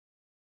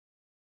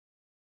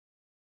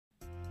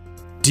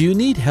Do you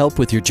need help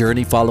with your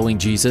journey following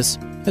Jesus?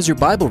 Has your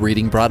Bible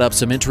reading brought up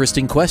some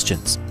interesting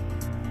questions?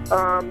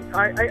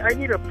 I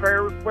need a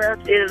prayer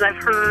request.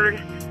 I've heard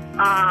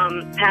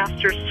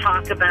pastors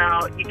talk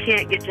about you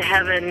can't get to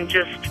heaven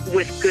just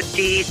with good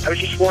deeds. I was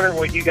just wondering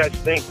what you guys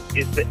think.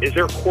 Is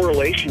there a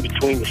correlation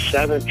between the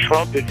seventh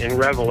trumpet in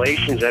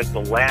Revelations as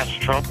the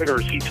last trumpet,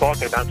 or is he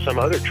talking about some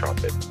other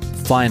trumpet?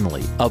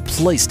 Finally, a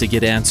place to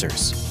get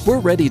answers. We're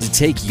ready to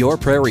take your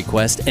prayer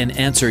request and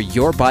answer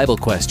your Bible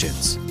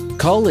questions.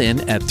 Call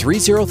in at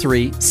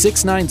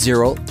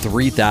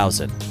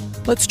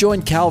 303-690-3000. Let's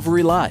join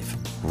Calvary Live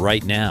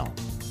right now.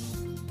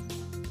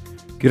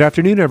 Good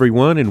afternoon,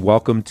 everyone, and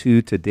welcome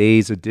to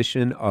today's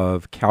edition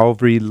of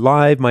Calvary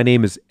Live. My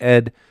name is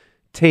Ed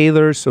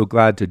Taylor. So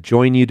glad to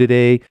join you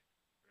today.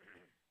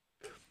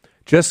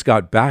 Just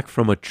got back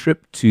from a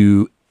trip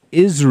to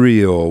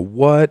Israel.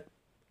 What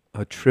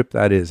a trip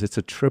that is. It's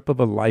a trip of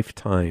a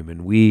lifetime,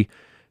 and we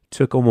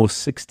took almost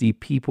 60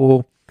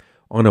 people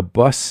on a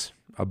bus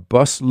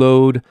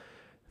load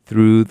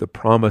through the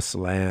Promised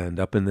Land,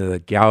 up in the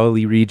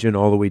Galilee region,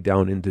 all the way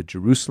down into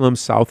Jerusalem,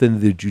 south into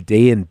the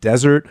Judean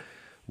desert,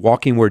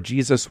 walking where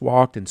Jesus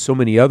walked, and so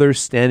many others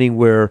standing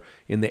where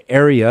in the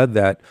area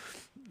that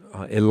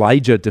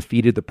Elijah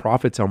defeated the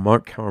prophets on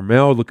Mount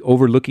Carmel,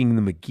 overlooking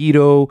the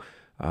Megiddo.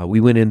 We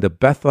went into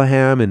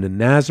Bethlehem, into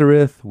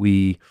Nazareth.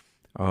 We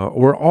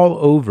were all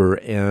over,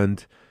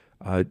 and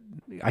I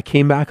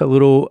came back a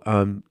little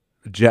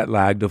jet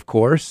lagged, of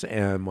course,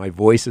 and my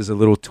voice is a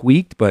little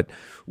tweaked, but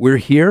we're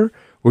here.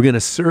 We're going to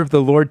serve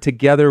the Lord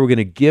together. We're going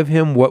to give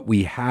him what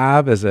we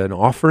have as an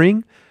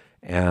offering,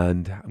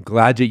 and I'm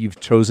glad that you've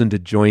chosen to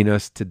join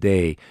us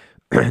today.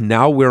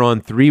 Now we're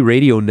on 3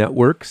 radio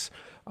networks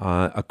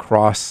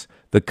across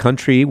the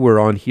country. We're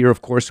on here,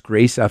 of course.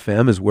 Grace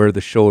FM is where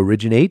the show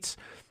originates,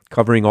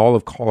 covering all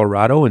of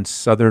Colorado and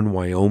southern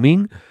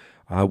Wyoming.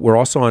 We're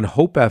also on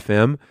Hope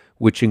FM,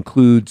 which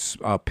includes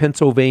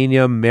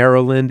Pennsylvania,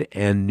 Maryland,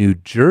 and New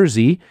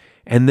Jersey.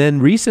 And then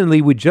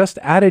recently, we just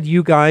added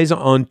you guys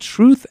on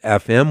Truth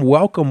FM.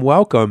 Welcome,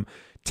 welcome,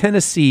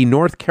 Tennessee,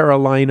 North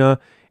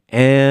Carolina,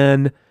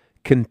 and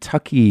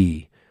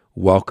Kentucky.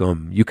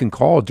 Welcome. You can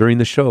call during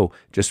the show.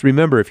 Just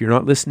remember, if you're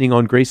not listening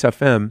on Grace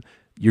FM,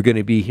 you're going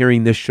to be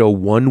hearing this show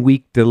 1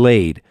 week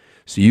delayed.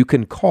 So you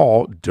can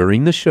call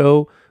during the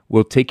show.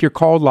 We'll take your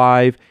call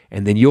live,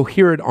 and then you'll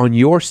hear it on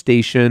your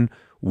station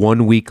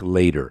 1 week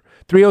later.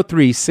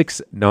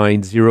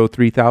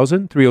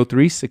 303-690-3000,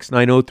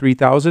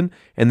 303-690-3000,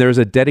 and there's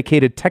a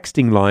dedicated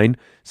texting line,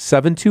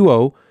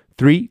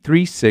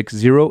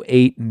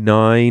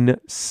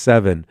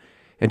 720-336-0897.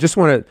 And just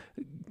want to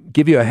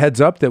give you a heads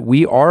up that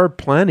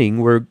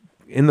we're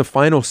in the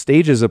final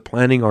stages of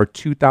planning our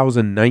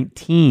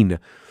 2019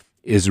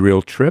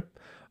 Israel trip,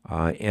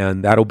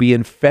 and that'll be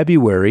in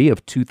February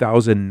of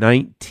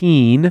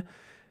 2019,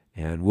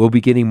 and we'll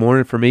be getting more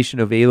information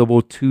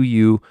available to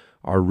you,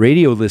 our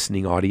radio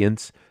listening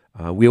audience.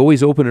 We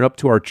always open it up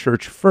to our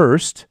church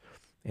first,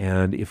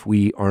 and if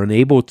we are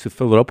unable to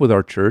fill it up with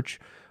our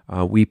church,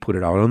 we put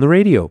it out on the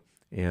radio.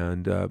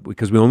 And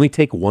because we only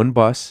take one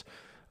bus,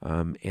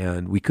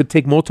 and we could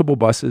take multiple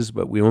buses,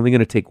 but we're only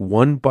going to take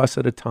one bus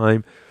at a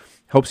time.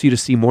 Helps you to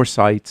see more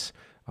sights,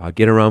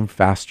 get around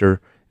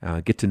faster,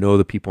 get to know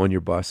the people on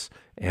your bus.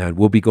 And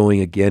we'll be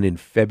going again in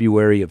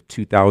February of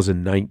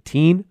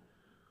 2019.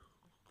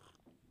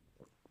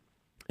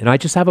 And I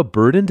just have a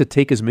burden to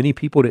take as many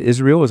people to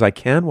Israel as I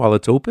can while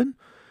it's open.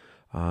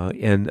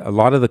 And a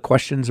lot of the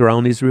questions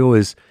around Israel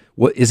is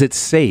it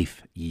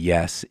safe?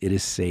 Yes, it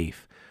is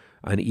safe.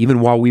 And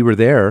even while we were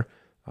there,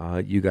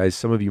 you guys,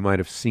 some of you might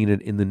have seen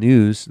it in the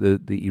news,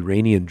 the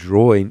Iranian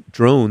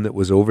drone that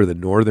was over the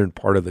northern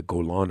part of the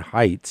Golan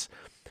Heights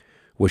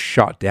was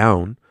shot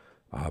down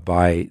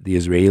by the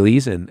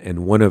Israelis,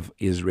 and one of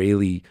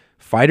Israeli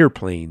fighter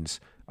planes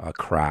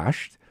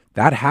crashed.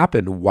 That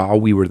happened while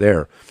we were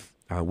there.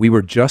 We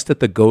were just at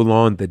the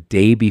Golan the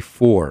day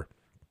before.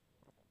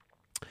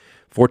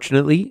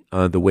 Fortunately,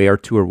 the way our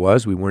tour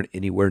was, we weren't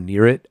anywhere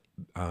near it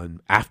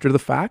after the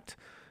fact,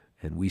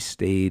 and we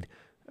stayed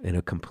in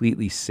a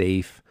completely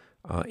safe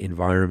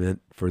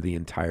environment for the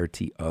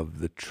entirety of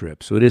the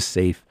trip. So it is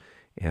safe,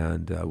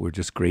 and we're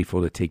just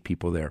grateful to take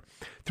people there.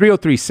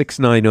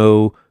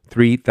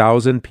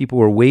 303-690-3000.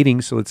 People are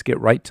waiting, so let's get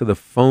right to the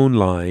phone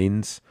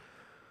lines.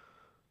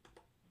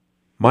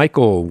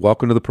 Michael,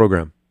 welcome to the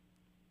program.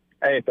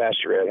 Hey,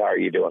 Pastor Ed, how are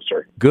you doing,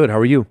 sir? Good. How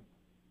are you?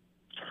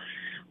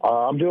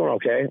 I'm doing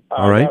okay.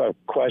 All right. I have a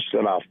question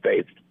about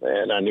faith,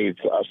 and I need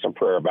some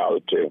prayer about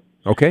it, too.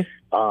 Okay.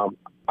 I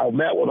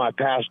met with my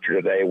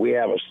pastor today. We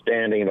have a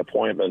standing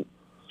appointment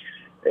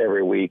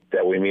every week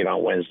that we meet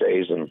on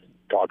Wednesdays and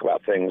talk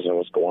about things and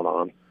what's going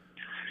on.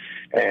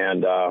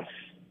 And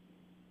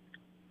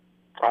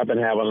I've been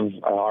having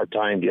a hard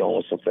time dealing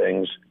with some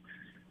things.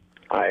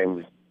 I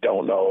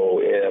don't know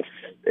if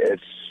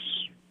it's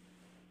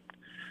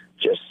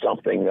just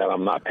something that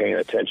I'm not paying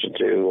attention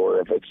to, or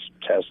if it's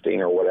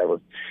testing or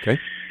whatever. Okay.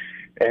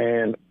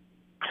 And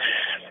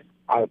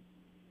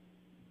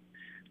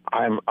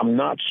I'm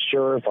not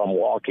sure if I'm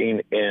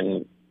walking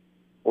in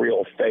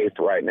real faith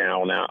right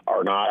now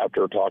or not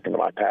after talking to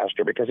my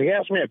pastor, because he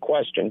asked me a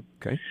question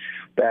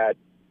that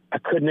I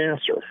couldn't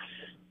answer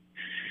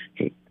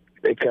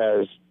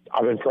because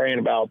I've been praying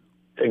about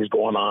things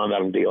going on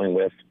that I'm dealing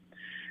with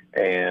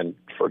and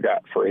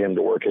forgot for him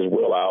to work his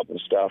will out and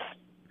stuff,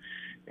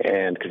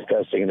 and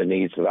confessing the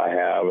needs that I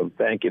have and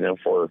thanking him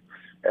for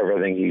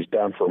everything he's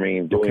done for me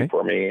and doing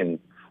for me and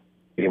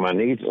meeting my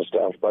needs and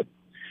stuff. But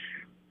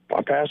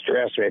my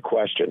pastor asked me a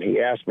question. He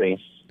asked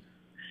me,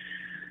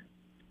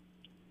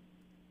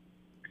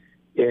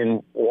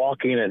 in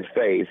walking in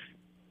faith,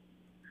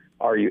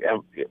 are you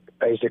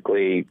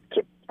basically,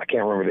 I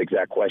can't remember the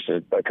exact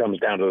question, but it comes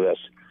down to this.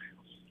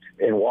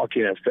 In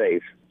walking in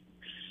faith,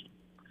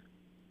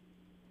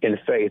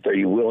 are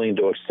you willing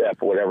to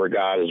accept whatever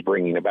God is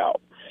bringing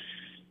about?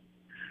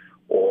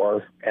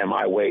 Or am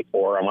I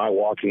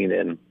walking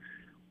in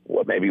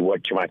what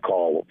you might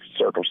call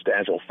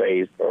circumstantial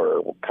faith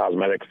or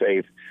cosmetic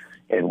faith,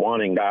 and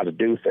wanting God to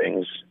do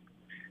things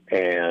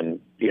and,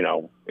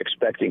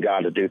 expecting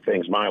God to do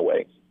things my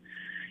way?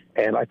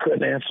 And I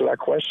couldn't answer that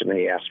question that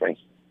he asked me.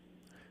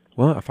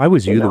 Well, if I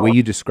was you, the way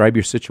you describe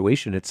your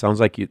situation, it sounds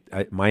like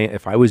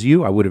if I was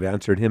you, I would have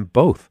answered him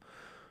both.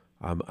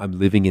 I'm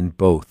living in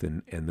both.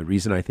 And the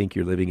reason I think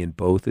you're living in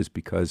both is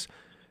because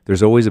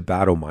there's always a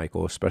battle,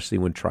 Michael, especially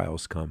when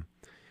trials come,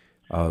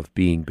 of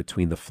being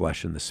between the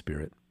flesh and the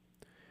spirit.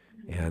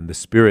 And the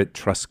spirit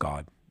trusts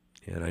God.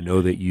 And I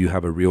know that you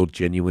have a real,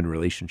 genuine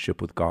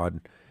relationship with God,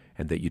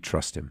 and that you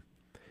trust him,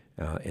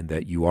 and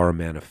that you are a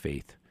man of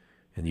faith,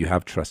 and you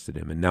have trusted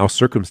him. And now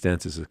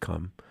circumstances have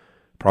come,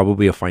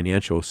 probably a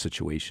financial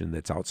situation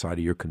that's outside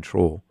of your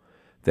control,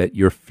 that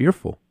you're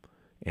fearful,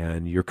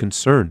 and you're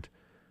concerned,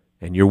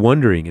 and you're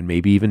wondering, and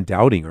maybe even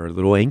doubting or a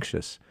little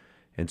anxious.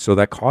 And so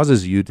that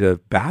causes you to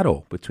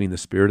battle between the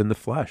spirit and the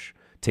flesh,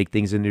 take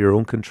things into your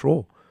own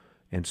control.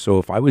 And so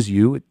if I was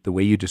you, the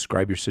way you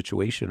describe your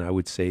situation, I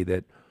would say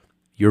that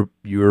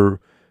the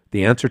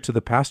answer to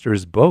the pastor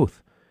is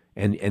both.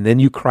 And then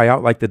you cry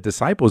out like the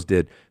disciples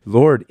did,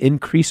 Lord,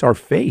 increase our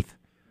faith,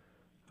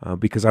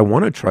 because I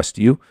want to trust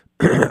you.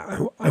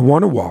 I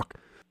want to walk.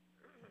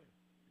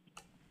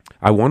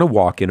 I want to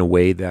walk in a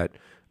way that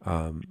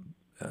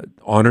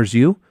honors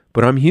you,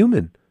 but I'm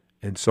human.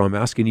 And so I'm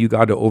asking you,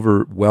 God, to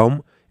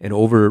overwhelm and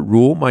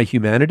overrule my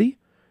humanity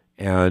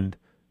and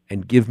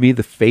give me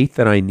the faith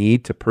that I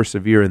need to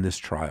persevere in this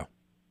trial.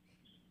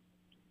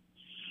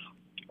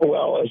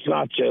 Well, it's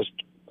not just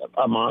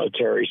a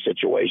monetary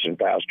situation,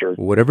 Pastor.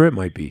 Whatever it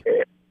might be.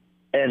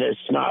 And it's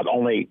not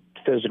only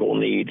physical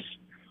needs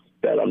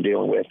that I'm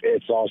dealing with.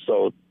 It's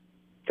also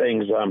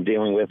things that I'm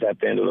dealing with at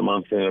the end of the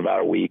month in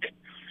about a week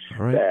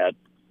that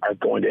are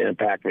going to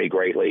impact me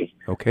greatly.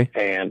 Okay.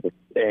 And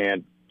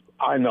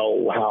I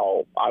know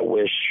how I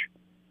wish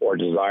or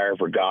desire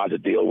for God to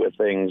deal with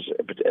things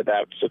at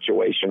that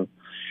situation.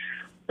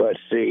 But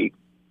see,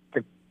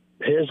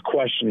 his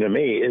question to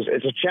me is,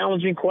 it's a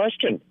challenging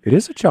question. It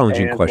is a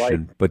challenging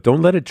question, but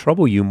don't let it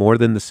trouble you more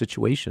than the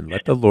situation.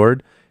 Let the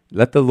Lord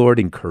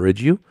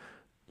encourage you.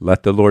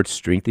 Let the Lord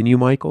strengthen you,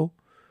 Michael.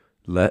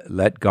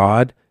 Let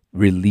God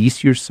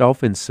release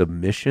yourself in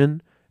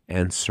submission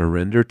and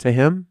surrender to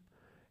him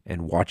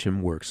and watch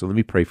him work. So let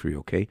me pray for you,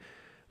 okay?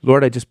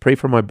 Lord, I just pray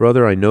for my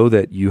brother. I know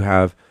that you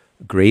have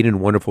great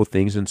and wonderful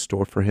things in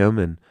store for him,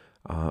 and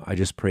I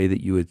just pray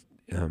that you would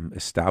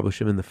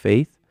establish him in the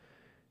faith,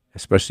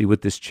 especially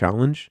with this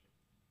challenge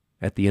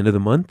at the end of the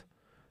month.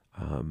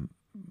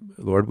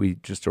 Lord, we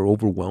just are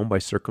overwhelmed by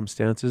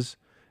circumstances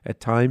at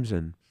times,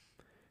 and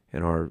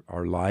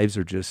our lives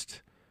are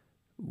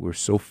we're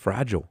so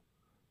fragile.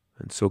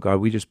 And so, God,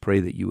 we just pray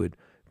that you would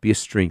be a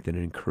strength and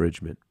an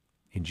encouragement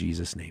in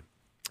Jesus' name.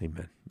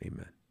 Amen.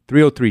 Amen.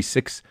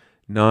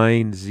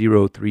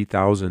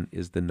 303-690-3000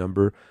 is the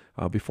number.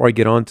 Before I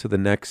get on to the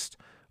next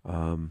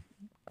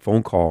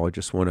phone call, I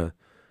just want to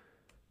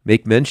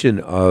make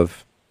mention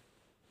of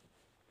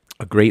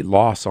a great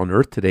loss on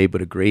earth today,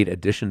 but a great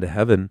addition to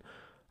heaven.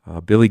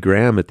 Billy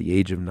Graham, at the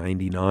age of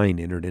 99,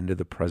 entered into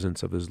the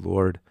presence of his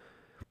Lord,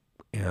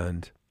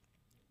 and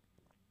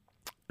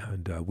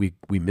we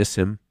miss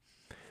him.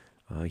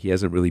 He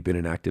hasn't really been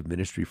in active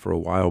ministry for a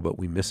while, but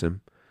we miss him,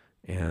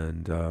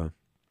 and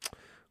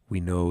we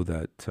know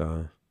that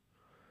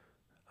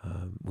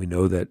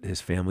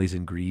his family's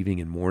in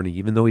grieving and mourning,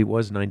 even though he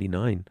was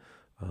 99.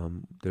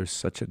 There's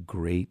such a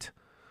great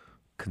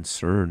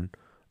concern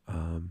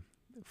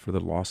for the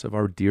loss of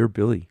our dear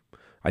Billy.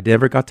 I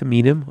never got to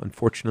meet him,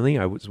 unfortunately.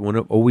 I was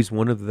always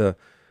one of the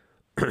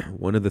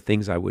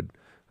things I would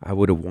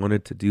have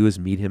wanted to do is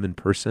meet him in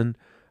person.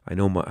 I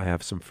know I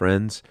have some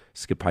friends,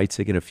 Skip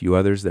Heitzig and a few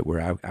others, that were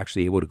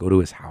actually able to go to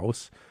his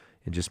house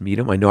and just meet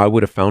him. I know I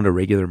would have found a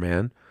regular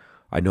man.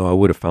 I know I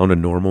would have found a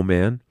normal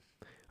man.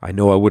 I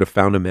know I would have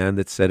found a man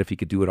that said if he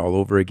could do it all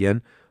over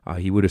again,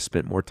 he would have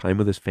spent more time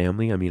with his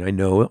family. I mean, I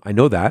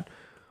know that,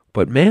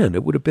 but man,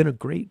 it would have been a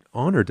great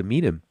honor to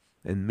meet him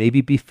and maybe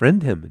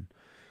befriend him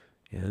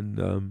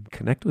and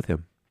connect with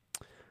him.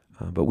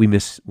 But we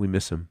miss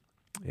him,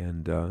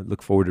 and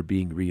look forward to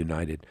being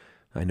reunited.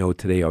 I know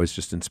today I was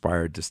just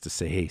inspired just to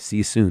say, hey, see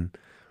you soon.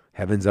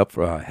 Heaven's up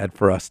ahead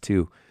for us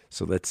too.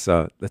 So let's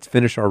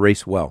finish our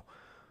race well.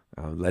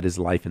 Let his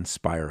life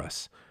inspire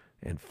us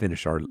and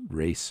finish our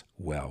race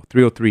well.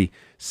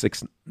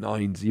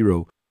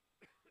 303-690-3000.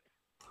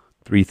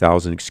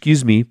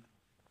 Excuse me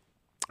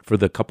for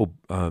the couple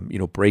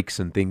breaks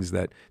and things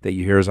that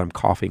you hear as I'm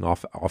coughing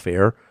off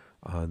air.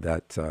 I'm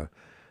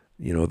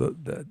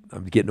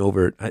getting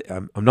over it.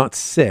 I'm not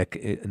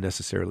sick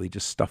necessarily,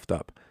 just stuffed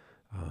up.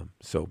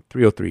 So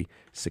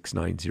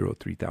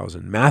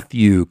 303-690-3000.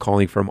 Matthew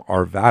calling from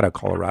Arvada,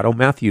 Colorado.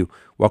 Matthew,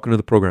 welcome to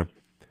the program.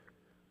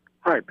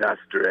 Hi,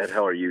 Pastor Ed.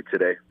 How are you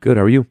today? Good.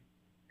 How are you?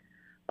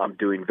 I'm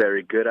doing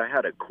very good. I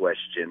had a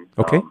question.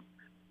 Okay.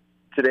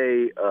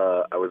 Today,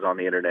 I was on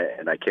the internet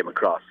and I came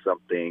across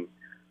something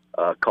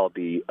called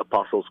the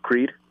Apostles'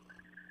 Creed.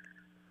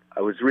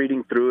 I was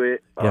reading through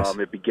it. Yes.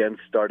 It began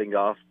starting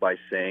off by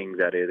saying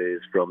that it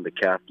is from the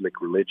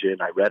Catholic religion.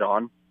 I read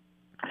on,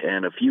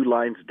 and a few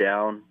lines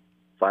down,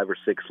 5 or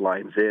 6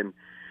 lines in,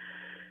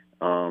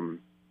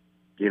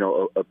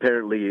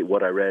 apparently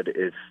what I read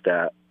is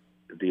that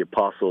the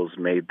apostles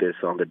made this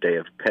on the day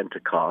of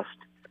Pentecost.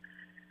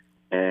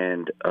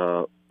 And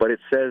but it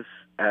says,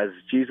 as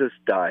Jesus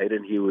died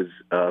and he was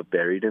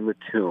buried in the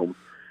tomb,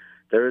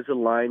 there is a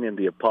line in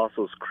the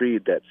Apostles'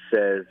 Creed that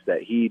says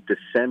that he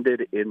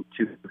descended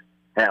into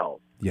hell.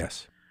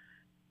 Yes.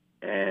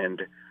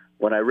 And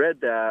when I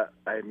read that,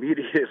 I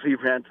immediately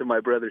ran to my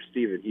brother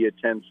Stephen. He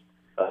attends,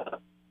 a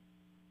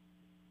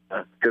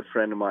good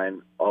friend of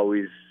mine,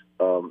 always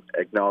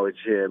acknowledge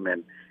him,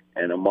 and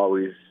I'm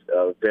always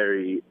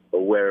very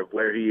aware of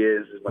where he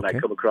is. When I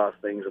come across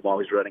things, I'm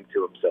always running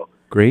to him. So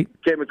great.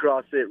 Came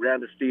across it, ran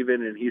to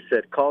Stephen, and he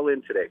said, call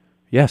in today.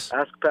 Yes.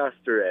 Ask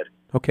Pastor Ed.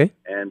 Okay.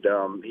 And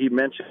he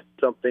mentioned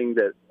something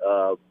that,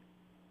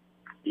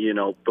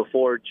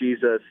 before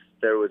Jesus,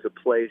 there was a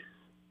place,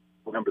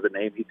 I remember the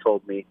name he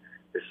told me,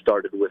 it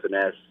started with an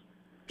S,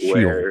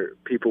 where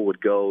people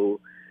would go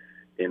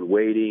in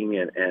waiting,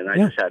 and I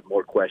just had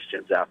more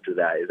questions after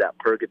that. Is that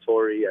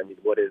purgatory? I mean,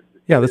 what is...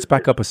 Yeah, let's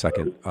back up a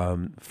second.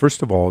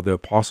 First of all, the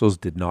apostles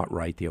did not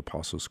write the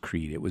Apostles'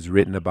 Creed. It was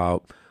written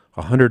about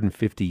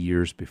 150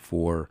 years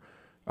before,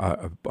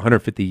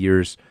 150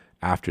 years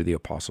after the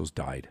apostles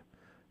died.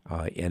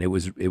 And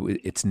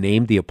it's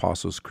named the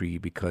Apostles'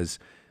 Creed because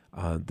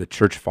the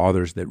church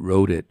fathers that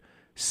wrote it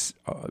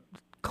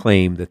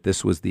claim that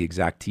this was the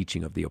exact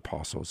teaching of the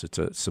apostles. It's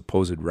a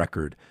supposed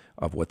record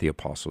of what the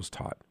apostles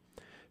taught.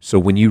 So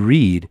when you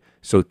read,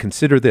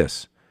 consider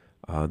this,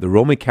 the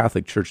Roman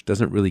Catholic Church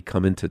doesn't really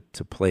come into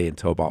play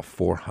until about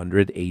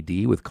 400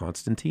 AD with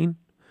Constantine.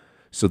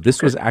 So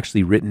this was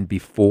actually written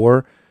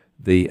before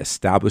the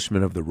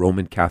establishment of the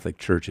Roman Catholic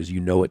Church as you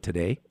know it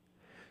today.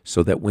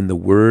 So that when the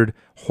word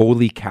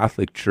Holy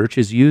Catholic Church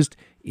is used,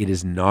 it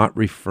is not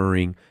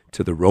referring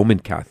to the Roman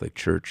Catholic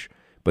Church,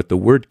 but the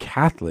word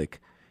Catholic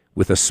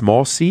with a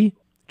small c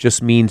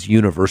just means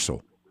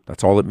universal.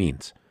 That's all it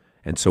means.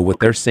 And so what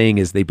they're saying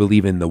is they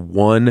believe in the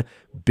one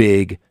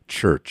big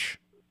church,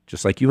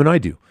 just like you and I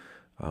do.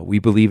 We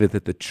believe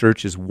that the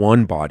church is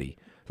one body.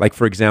 Like,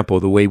 for example,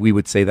 the way we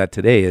would say that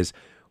today is,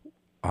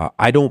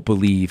 I don't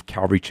believe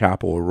Calvary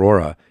Chapel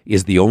Aurora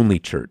is the only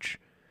church.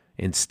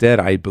 Instead,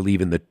 I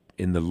believe in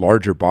the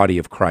larger body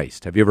of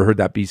Christ. Have you ever heard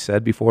that be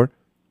said before?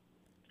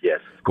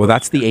 Yes. Well,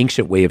 that's the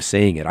ancient way of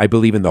saying it. I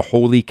believe in the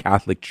Holy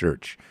Catholic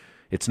Church.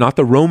 It's not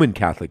the Roman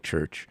Catholic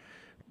Church,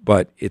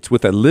 but it's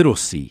with a little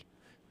c.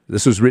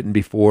 This was written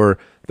before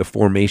the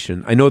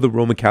formation. I know the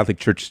Roman Catholic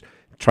Church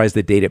tries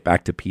to date it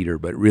back to Peter,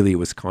 but really it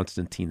was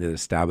Constantine that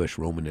established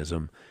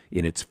Romanism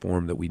in its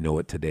form that we know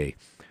it today.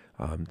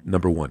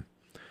 Number one.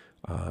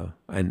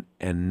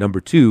 And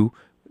number two,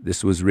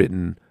 this was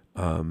written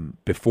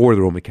before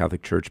the Roman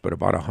Catholic Church, but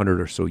about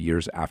 100 or so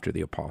years after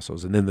the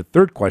apostles. And then the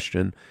third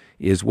question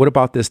is, what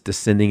about this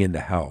descending into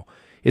hell?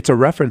 It's a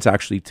reference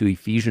actually to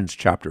Ephesians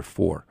chapter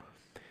 4.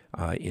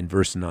 In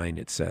verse 9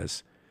 it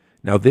says,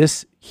 now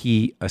this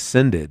he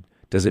ascended,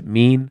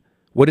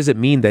 what does it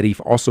mean that he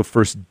also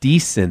first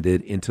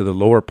descended into the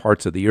lower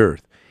parts of the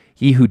earth?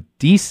 He who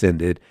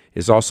descended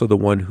is also the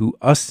one who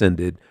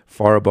ascended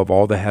far above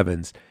all the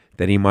heavens,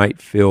 that he might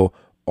fill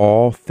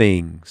all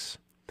things.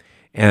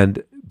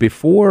 And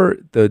before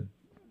the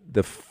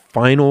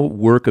final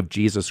work of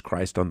Jesus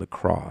Christ on the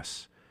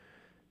cross,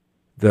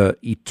 the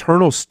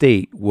eternal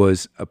state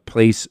was a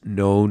place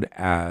known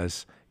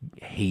as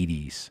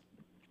Hades,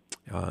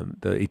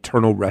 the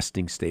eternal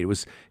resting state.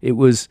 It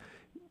was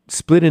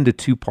split into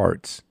two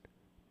parts,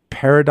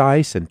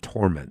 paradise and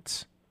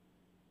torments.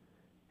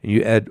 And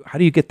you add, how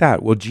do you get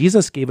that? Well,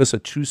 Jesus gave us a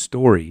true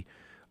story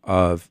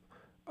of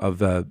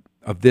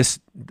this,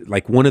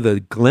 like one of the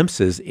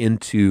glimpses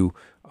into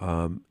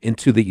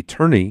the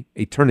eternity.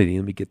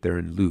 Let me get there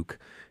in Luke.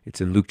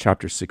 It's in Luke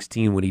chapter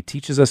 16 when he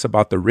teaches us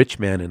about the rich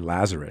man and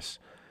Lazarus.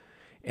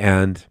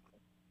 And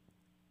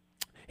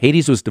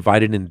Hades was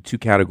divided into two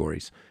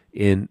categories.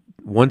 In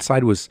one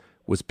side was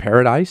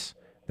paradise.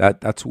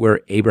 That's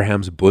where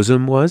Abraham's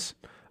bosom was.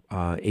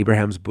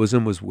 Abraham's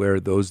bosom was where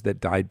those that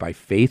died by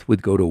faith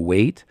would go to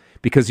wait.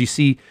 Because you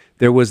see,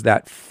 there was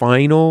that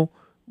final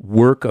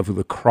work of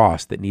the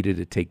cross that needed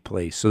to take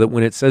place. So that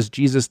when it says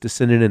Jesus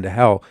descended into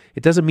hell,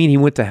 it doesn't mean he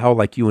went to hell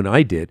like you and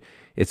I did.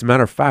 It's a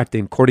matter of fact,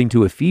 according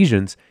to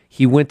Ephesians,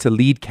 he went to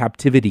lead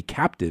captivity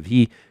captive.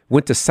 He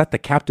went to set the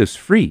captives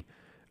free.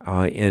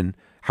 And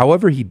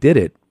however he did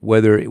it,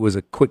 whether it was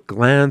a quick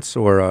glance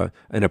or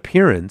an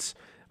appearance,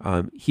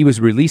 he was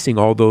releasing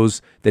all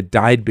those that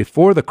died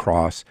before the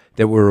cross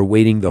that were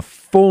awaiting the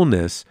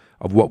fullness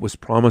of what was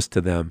promised to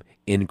them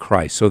in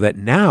Christ. So that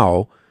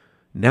now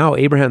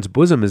Abraham's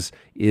bosom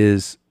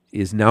is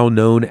now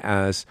known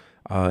as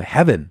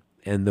heaven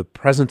and the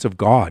presence of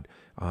God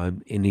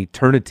in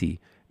eternity.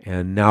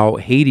 And now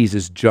Hades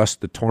is just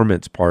the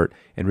torments part.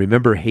 And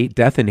remember,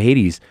 death in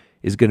Hades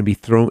is going to be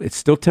thrown, it's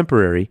still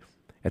temporary.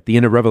 At the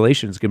end of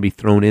Revelation, it's going to be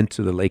thrown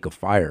into the lake of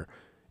fire.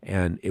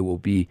 And it will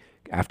be,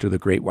 after the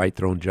great white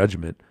throne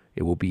judgment,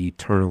 it will be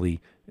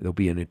eternally, there'll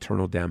be an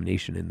eternal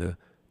damnation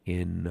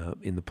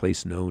in the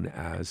place known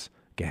as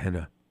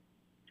Gehenna.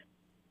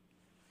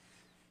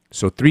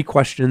 So 3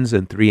 questions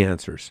and 3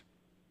 answers.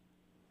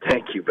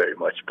 Thank you very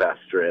much,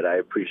 Pastor Ed. I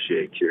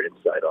appreciate your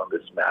insight on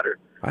this matter.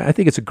 I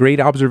think it's a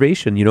great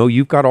observation. You know,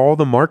 you've got all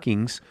the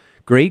markings.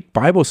 Great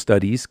Bible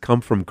studies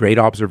come from great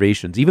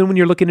observations. Even when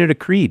you're looking at a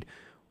creed,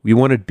 we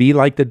want to be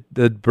like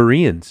the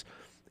Bereans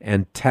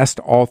and test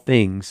all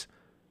things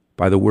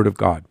by the Word of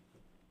God.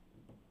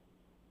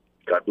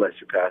 God bless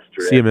you,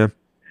 Pastor Ed. See you, man.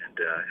 And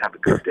have a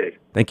good day.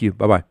 Thank you.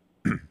 Bye-bye.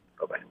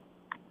 Bye-bye.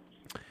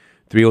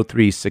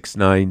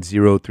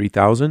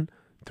 303-690-3000.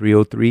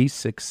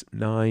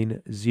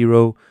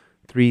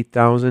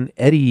 303-690-3000.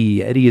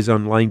 Eddie is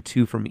on line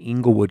 2 from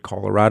Inglewood,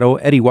 Colorado.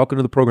 Eddie, welcome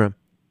to the program.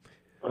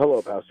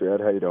 Hello, Pastor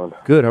Ed. How you doing?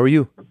 Good. How are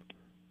you?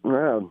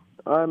 Yeah,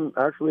 I'm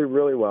actually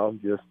really well.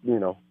 Just,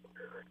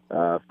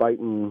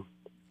 fighting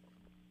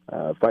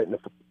the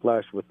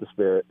flesh with the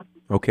spirit.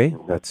 Okay,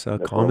 that's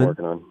What common. I'm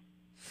working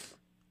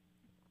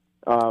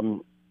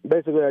on.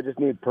 Basically, I just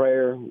need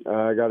prayer.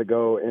 I got to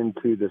go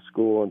into the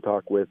school and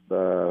talk with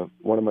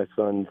one of my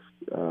son's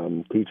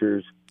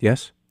teachers.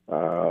 Yes.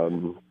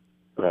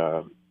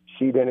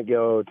 She didn't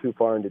go too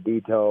far into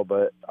detail,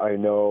 but I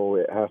know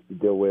it has to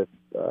deal with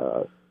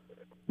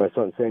my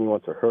son saying he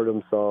wants to hurt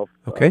himself.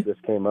 Okay. This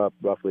came up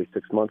roughly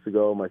 6 months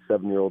ago. My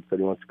 7-year-old said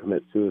he wants to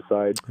commit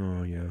suicide.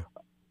 Oh, yeah.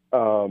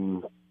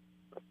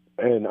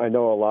 And I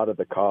know a lot of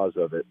the cause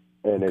of it,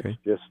 and Okay. it's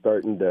just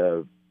starting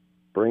to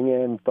bring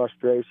in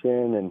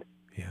frustration, and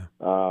Yeah.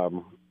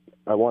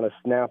 I want to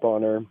snap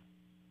on her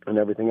and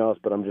everything else,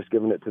 but I'm just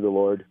giving it to the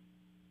Lord.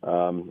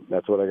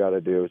 That's what I got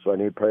to do. So I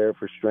need prayer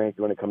for strength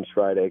when it comes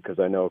Friday, because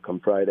I know come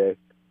Friday,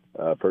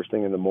 first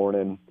thing in the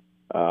morning,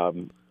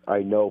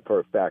 I know for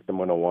a fact I'm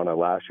going to want to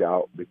lash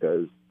out,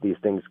 because these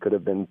things could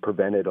have been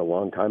prevented a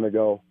long time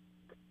ago.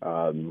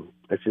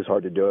 It's just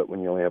hard to do it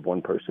when you only have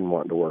one person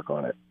wanting to work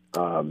on it.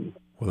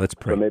 Well, let's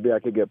pray. So maybe I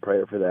could get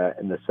prayer for that.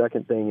 And the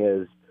second thing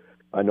is,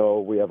 I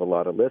know we have a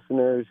lot of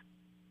listeners.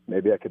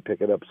 Maybe I could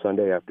pick it up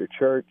Sunday after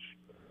church.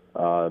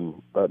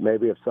 But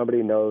maybe if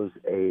somebody knows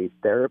a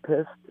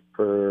therapist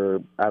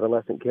for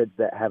adolescent kids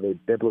that have a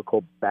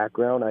biblical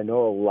background. I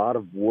know a lot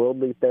of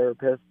worldly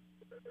therapists.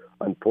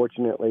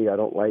 Unfortunately, I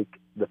don't like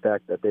the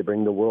fact that they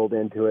bring the world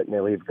into it and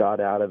they leave God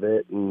out of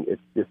it, and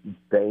it's just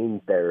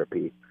vain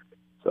therapy.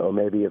 So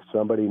maybe if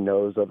somebody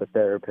knows of a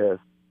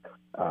therapist,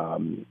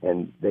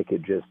 and they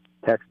could just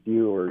text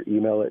you or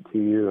email it to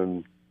you,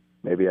 and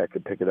maybe I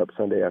could pick it up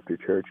Sunday after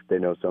church if they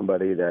know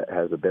somebody that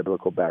has a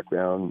biblical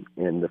background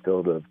in the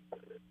field of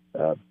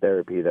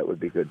therapy, that would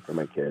be good for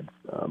my kids.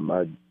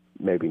 I'd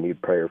maybe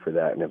need prayer for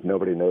that. And if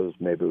nobody knows,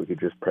 maybe we could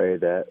just pray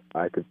that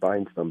I could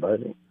find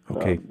somebody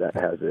that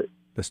has it.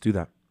 Let's do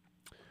that.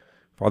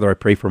 Father, I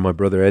pray for my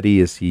brother Eddie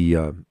as he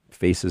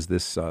faces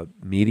this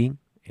meeting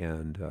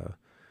and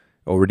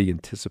already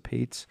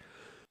anticipates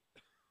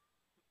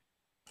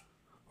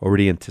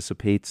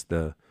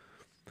the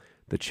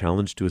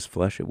challenge to his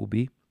flesh it will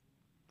be.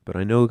 But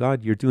I know,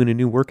 God, you're doing a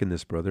new work in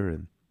this, brother,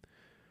 and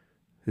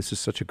this is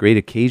such a great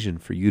occasion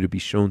for you to be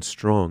shown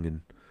strong,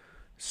 and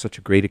such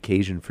a great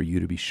occasion for you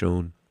to be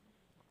shown,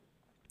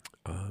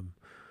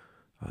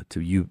 to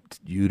you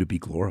to be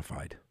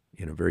glorified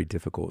in a very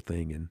difficult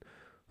thing. And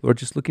Lord,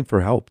 just looking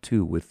for help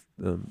too with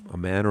a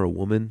man or a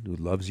woman who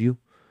loves you,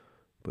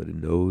 but who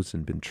knows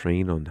and been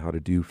trained on how to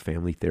do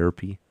family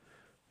therapy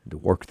and to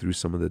work through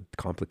some of the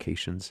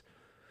complications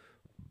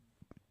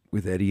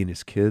with Eddie and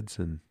his kids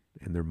and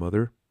their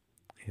mother.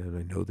 And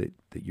I know that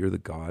you're the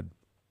God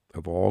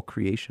of all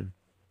creation.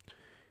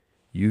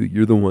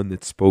 You're the one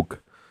that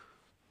spoke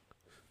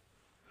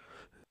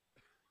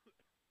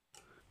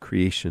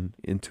creation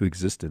into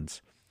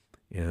existence,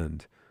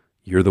 and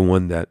you're the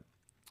one that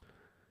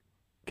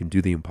can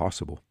do the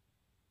impossible.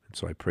 And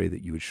so I pray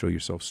that you would show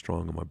yourself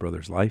strong in my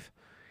brother's life,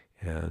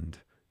 and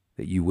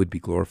that you would be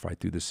glorified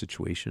through this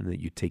situation,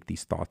 that you take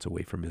these thoughts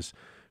away from his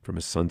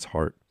son's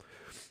heart,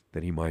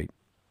 that he might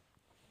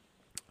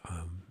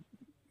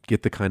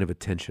get the kind of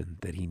attention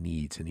that he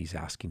needs and he's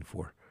asking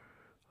for,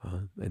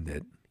 and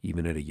that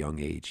even at a young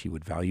age he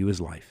would value his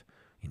life.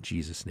 In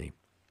Jesus' name,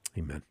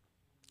 amen.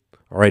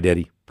 All right,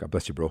 Eddie. God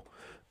bless you, bro.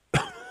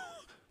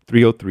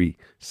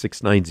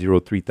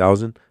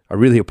 303-690-3000. I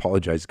really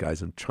apologize,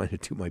 guys. I'm trying to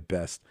do my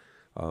best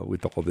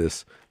with all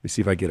this. Let me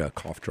see if I get a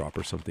cough drop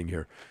or something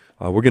here.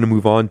 We're going to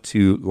move on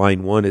to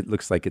line 1. It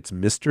looks like it's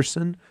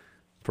Misterson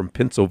from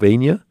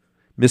Pennsylvania.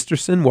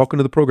 Misterson, welcome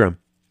to the program.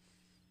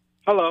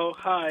 Hello.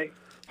 Hi.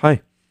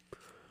 Hi.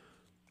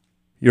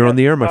 You're on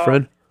the air, my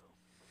friend.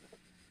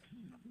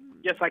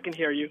 Yes, I can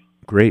hear you.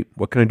 Great.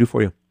 What can I do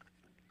for you?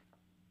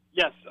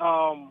 Yes.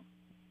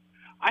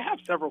 I have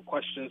several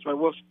questions, but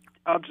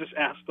I'll just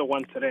ask the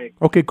one today.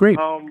 Okay, great.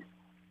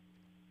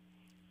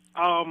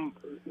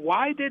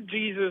 Why did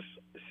Jesus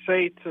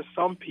say to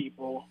some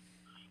people,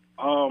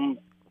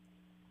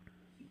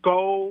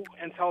 go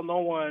and tell no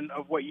one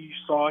of what you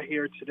saw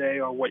here today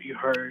or what you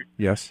heard?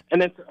 Yes.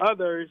 And then to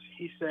others,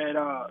 he said,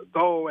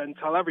 go and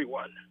tell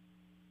everyone.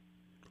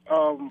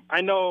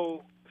 I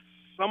know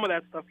some of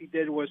that stuff he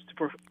did was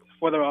for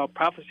the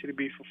prophecy to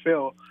be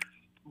fulfilled,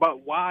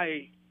 but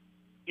why,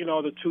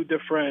 the two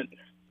different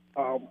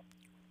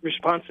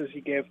responses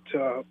he gave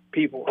to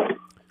people?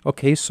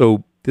 Okay,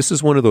 so this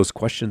is one of those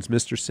questions,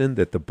 Mr. Sin,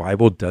 that the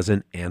Bible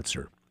doesn't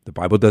answer. The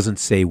Bible doesn't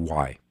say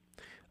why.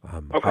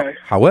 Okay.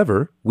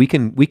 However, we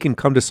can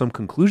come to some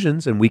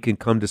conclusions and we can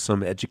come to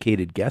some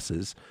educated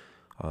guesses.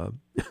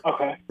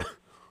 Okay.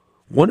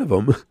 One of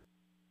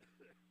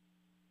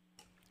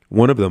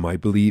them, I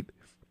believe,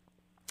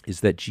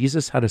 is that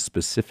Jesus had a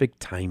specific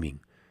timing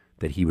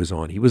that he was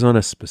on. He was on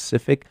a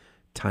specific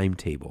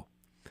timetable.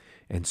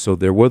 And so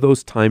there were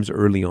those times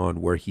early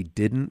on where he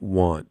didn't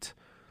want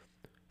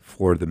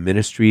for the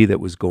ministry that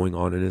was going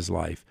on in his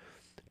life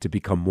to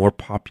become more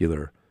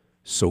popular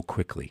so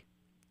quickly.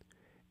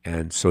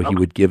 And so he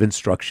would give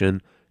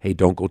instruction, hey,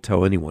 don't go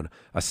tell anyone.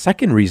 A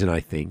second reason I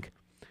think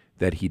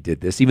that he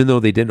did this, even though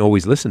they didn't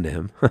always listen to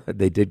him,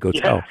 they did go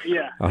tell.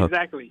 Yeah,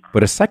 exactly.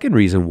 But a second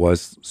reason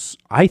was,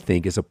 I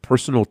think, is a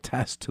personal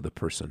test to the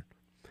person.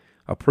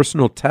 A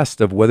personal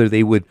test of whether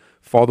they would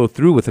follow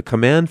through with a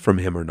command from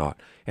him or not.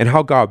 And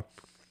how God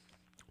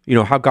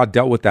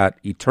dealt with that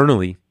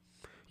eternally,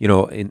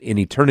 in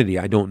eternity,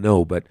 I don't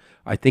know. But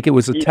I think it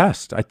was a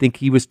test. I think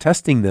he was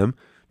testing them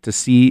to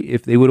see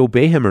if they would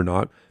obey him or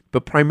not.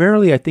 But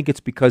primarily, I think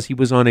it's because he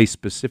was on a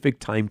specific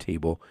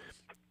timetable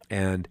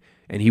and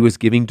he was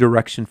giving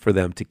direction for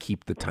them to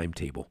keep the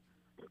timetable.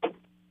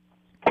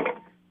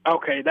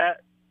 Okay,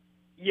 that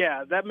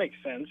makes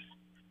sense.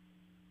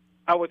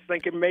 I was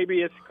thinking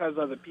maybe it's because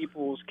of the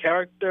people's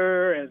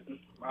character and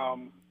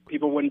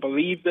people wouldn't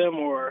believe them,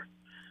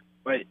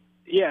 but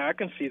yeah, I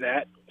can see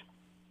that.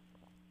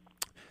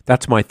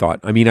 That's my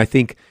thought. I mean, I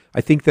think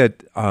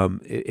that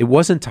it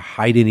wasn't to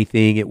hide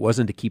anything. It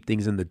wasn't to keep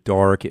things in the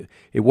dark.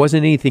 It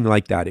wasn't anything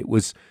like that. It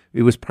was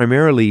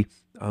primarily,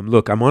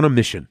 look, I'm on a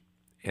mission,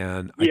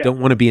 and I don't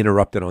want to be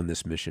interrupted on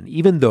this mission.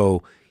 Even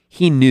though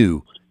he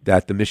knew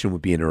that the mission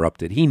would be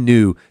interrupted, he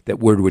knew that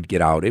word would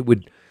get out. It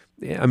would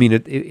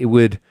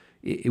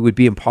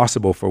be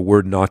impossible for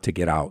word not to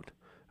get out.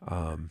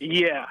 I'm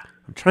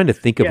trying to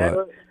think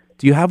about.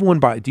 Do you have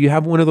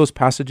one of those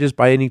passages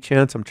by any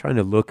chance? I'm trying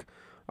to look.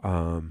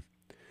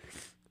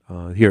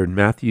 Here in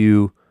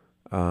Matthew,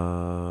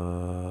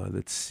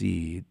 let's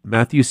see,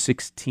 Matthew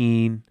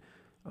 16.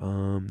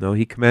 No,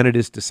 he commanded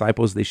his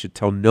disciples they should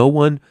tell no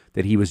one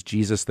that he was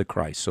Jesus the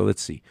Christ. So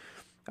let's see.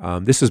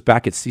 This is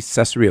back at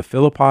Caesarea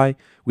Philippi.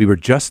 We were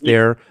just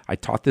there. I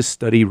taught this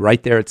study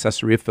right there at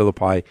Caesarea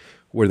Philippi,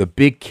 where the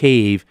big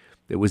cave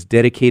that was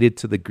dedicated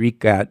to the Greek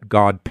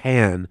god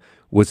Pan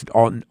was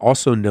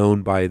also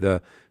known by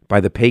the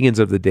pagans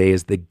of the day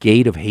as the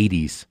Gate of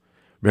Hades.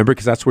 Remember,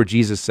 because that's where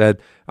Jesus said,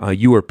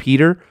 you are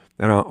Peter,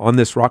 and on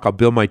this rock I'll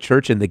build my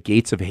church, and the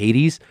gates of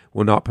Hades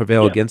will not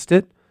prevail against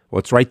it. Well,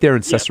 it's right there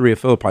in Caesarea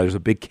Philippi. There's a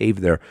big cave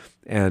there.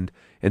 And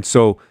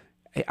so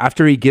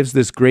after he gives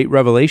this great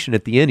revelation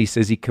at the end, he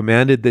says he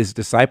commanded his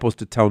disciples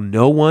to tell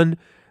no one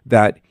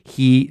that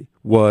he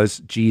was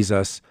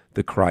Jesus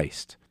the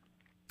Christ.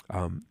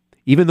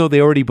 Even though they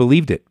already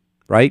believed it,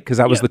 right? Because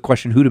that was the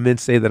question, who do men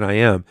say that I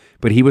am?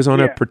 But he was on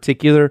a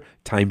particular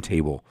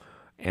timetable.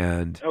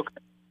 And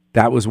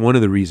that was one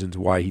of the reasons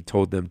why he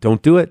told them,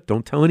 don't do it.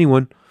 Don't tell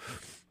anyone.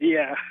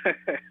 Yeah.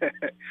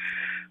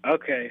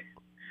 Okay.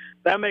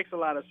 That makes a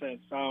lot of sense.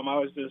 I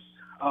was just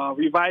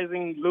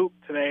revising Luke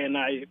today, and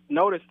I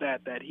noticed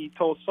that he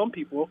told some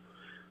people,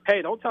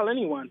 hey, don't tell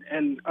anyone.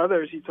 And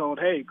others he told,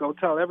 hey, go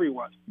tell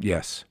everyone.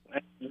 Yes.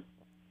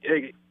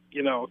 I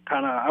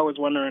was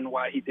wondering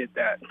why he did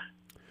that.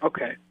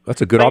 Okay.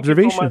 That's a good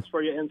observation. Thank you so much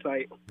for your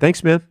insight.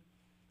 Thanks, man.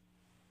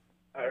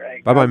 All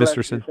right. Bye-bye,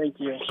 Mr. Sin. Thank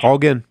you. Call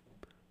again.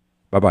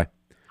 Bye-bye.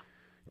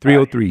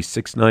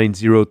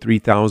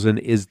 303-690-3000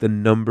 is the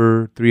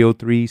number.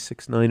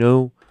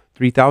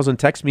 303-690-3000.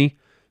 Text me,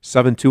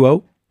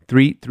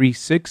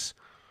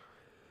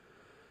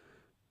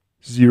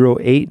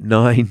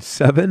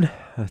 720-336-0897.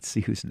 Let's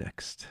see who's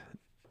next.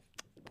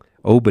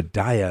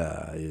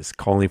 Obadiah is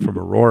calling from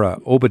Aurora.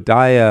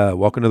 Obadiah,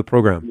 welcome to the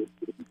program.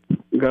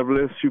 God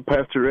bless you,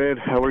 Pastor Ed.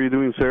 How are you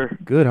doing, sir?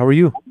 Good. How are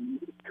you?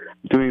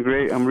 Doing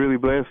great. I'm really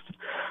blessed.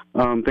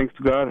 Thanks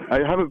to God. I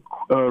have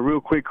a real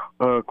quick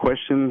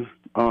question.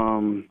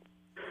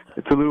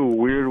 It's a little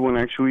weird one,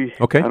 actually.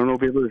 Okay. I don't know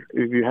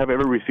if you have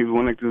ever received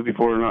one like this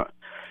before or not.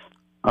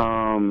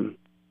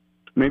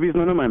 Maybe it's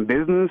none of my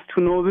business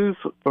to know this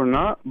or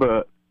not,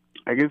 but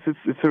I guess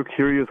it's a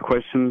curious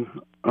question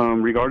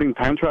regarding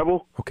time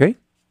travel. Okay.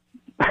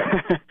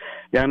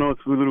 Yeah, I know it's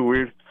a little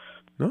weird.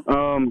 No?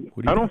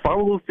 I don't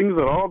follow those things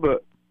at all,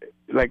 but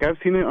like I've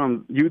seen it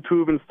on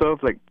YouTube and stuff,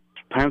 like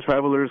time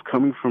travelers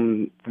coming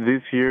from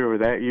this year or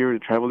that year,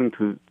 traveling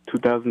to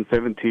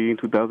 2017,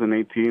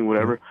 2018,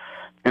 whatever.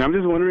 And I'm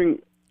just wondering,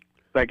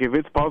 like, if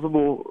it's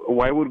possible,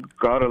 why would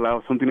God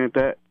allow something like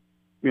that?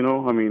 You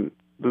know, I mean,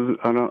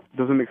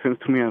 doesn't make sense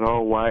to me at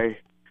all why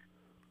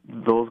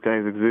those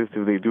guys exist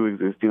if they do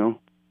exist, you know?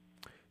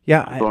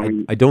 Yeah, So,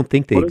 I don't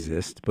think they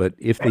exist, but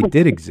if they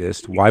did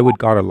exist, why would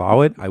God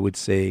allow it? I would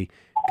say,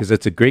 because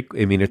it's a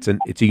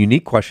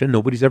unique question.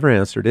 Nobody's ever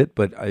answered it,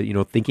 but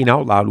thinking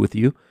out loud with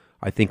you,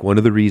 I think one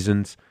of the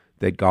reasons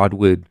that God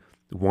would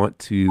want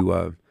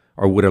to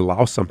or would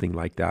allow something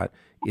like that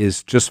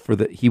is just for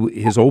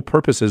his whole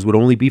purposes would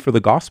only be for the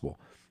gospel.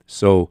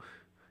 So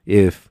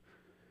if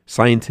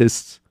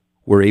scientists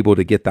were able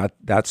to get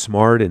that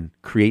smart and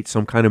create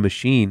some kind of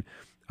machine,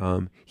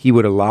 he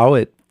would allow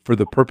it for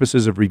the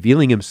purposes of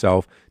revealing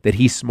himself that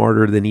he's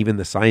smarter than even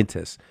the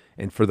scientists,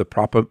 and for the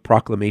proper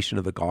proclamation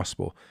of the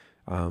gospel.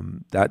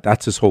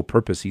 That's his whole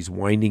purpose. He's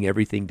winding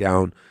everything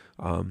down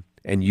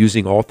and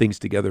using all things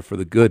together for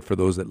the good for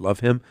those that love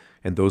him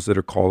and those that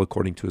are called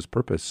according to his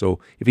purpose. So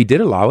if he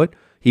did allow it,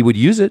 he would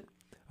use it.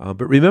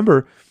 But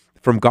remember,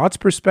 from God's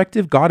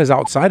perspective, God is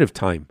outside of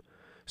time.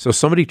 So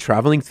somebody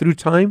traveling through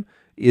time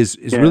is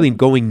really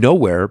going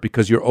nowhere,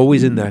 because you're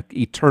always in the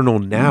eternal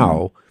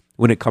now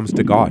when it comes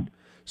to God.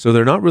 So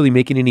they're not really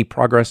making any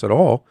progress at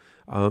all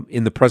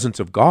in the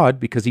presence of God,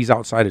 because he's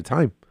outside of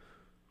time.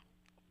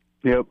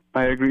 Yep,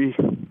 I agree.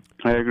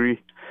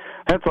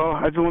 That's all.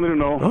 I just wanted to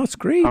know. Oh, it's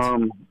great.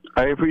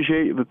 I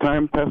appreciate the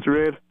time,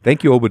 Pastor Ed.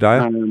 Thank you,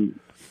 Obadiah.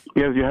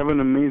 Yes, you have an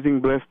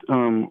amazing, blessed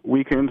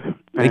weekend.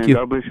 Thank you.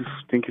 God bless you.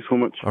 Thank you so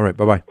much. All right,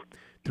 bye-bye.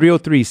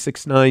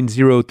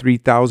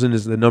 303-690-3000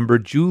 is the number.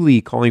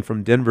 Julie calling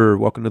from Denver.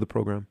 Welcome to the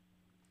program.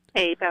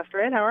 Hey,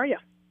 Pastor Ed, how are you?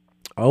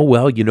 Oh,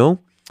 well, I do know.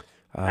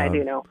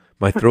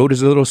 My throat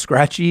is a little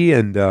scratchy,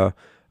 and I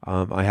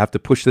have to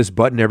push this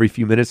button every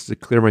few minutes to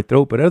clear my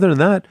throat. But other than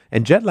that,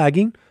 and jet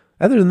lagging,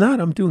 other than that,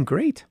 I'm doing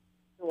great.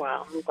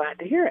 Well, I'm glad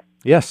to hear it.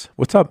 Yes.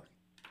 What's up?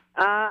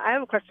 I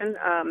have a question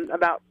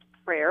about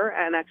prayer,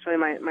 and actually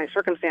my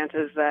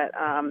circumstances that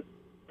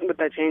with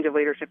the change of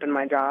leadership in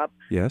my job.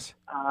 Yes.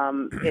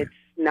 It's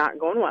not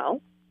going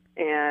well,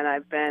 and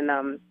I've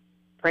been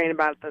praying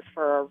about this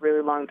for a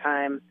really long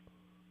time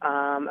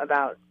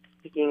about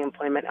seeking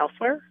employment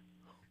elsewhere.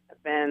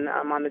 I've been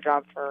on the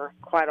job for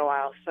quite a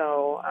while,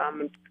 so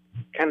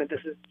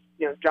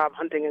job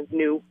hunting is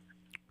new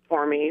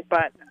for me.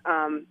 But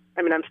I'm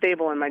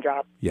stable in my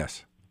job.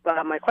 Yes.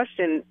 But my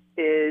question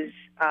is,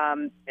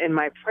 in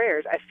my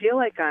prayers, I feel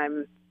like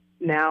I'm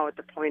now at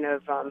the point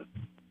of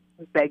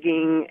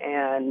begging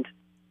and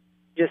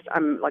just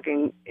I'm like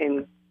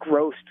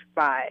engrossed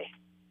by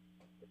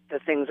the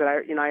things that I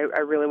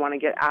really want to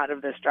get out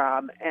of this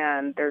job,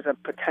 and there's a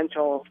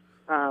potential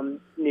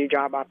new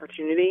job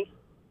opportunity,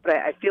 but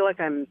I feel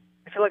like I'm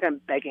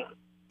begging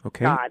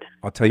God.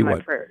 I'll tell you my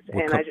what. prayers,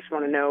 and I just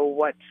want to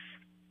know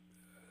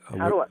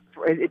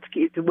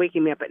it's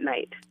waking me up at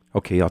night.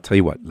 Okay, I'll tell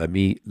you what.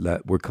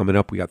 We're coming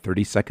up. We got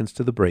 30 seconds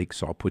to the break,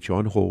 so I'll put you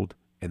on hold,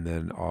 and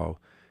then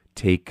I'll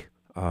take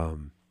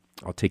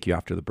you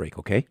after the break.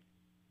 Okay?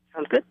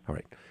 Sounds good. All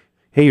right.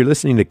 Hey, you're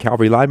listening to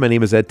Calvary Live. My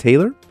name is Ed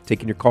Taylor.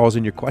 Taking your calls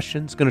and your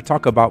questions. Going to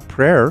talk about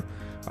prayer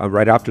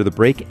right after the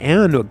break,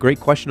 and a great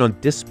question on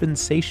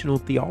dispensational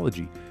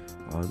theology.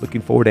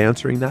 Looking forward to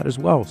answering that as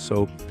well.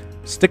 So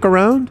stick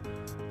around.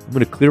 I'm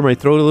going to clear my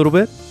throat a little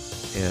bit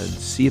and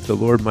see if the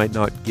Lord might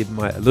not give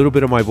a little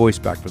bit of my voice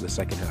back for the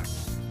second half.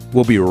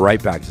 We'll be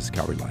right back. This is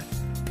Calvary Live.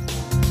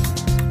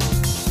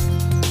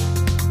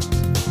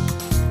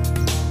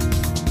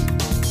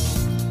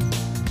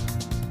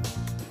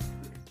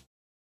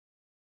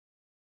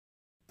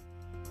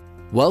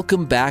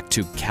 Welcome back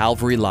to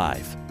Calvary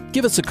Live.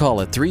 Give us a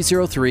call at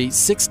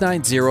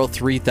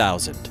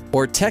 303-690-3000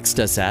 or text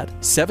us at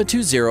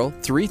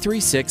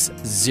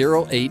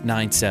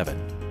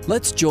 720-336-0897.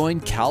 Let's join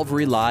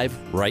Calvary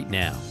Live right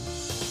now.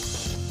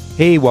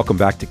 Hey, welcome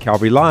back to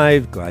Calvary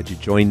Live. Glad you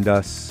joined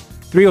us.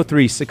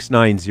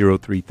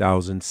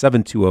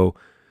 303-690-3000,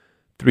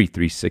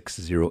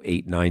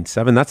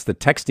 720-336-0897. That's the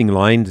texting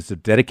line. It's a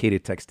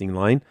dedicated texting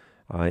line.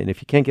 And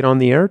if you can't get on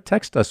the air,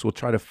 text us. We'll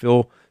try to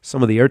fill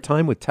some of the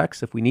airtime with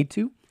text if we need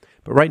to.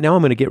 But right now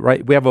I'm going to get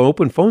right. We have an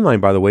open phone line,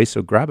 by the way,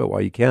 so grab it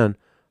while you can.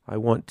 I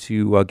want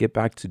to get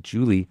back to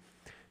Julie.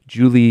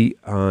 Julie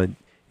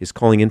is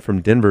calling in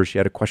from Denver. She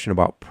had a question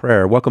about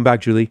prayer. Welcome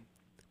back, Julie.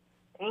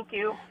 Thank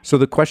you. So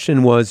the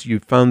question was, you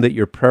found that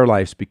your prayer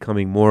life's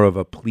becoming more of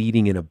a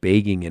pleading and a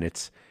begging, and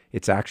it's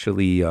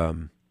actually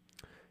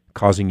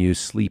causing you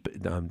sleep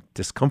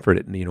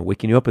discomfort,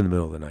 waking you up in the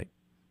middle of the night.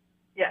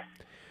 Yes.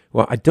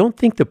 Well, I don't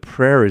think the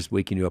prayer is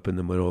waking you up in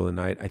the middle of the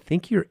night. I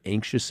think you're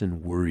anxious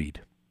and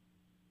worried.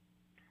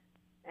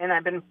 and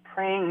I've been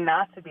praying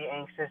not to be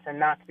anxious and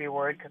not to be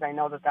worried because I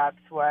know that that's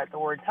what the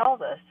Word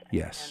tells us.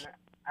 Yes. And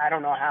I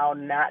don't know how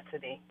not to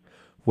be.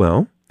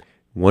 Well,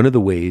 one of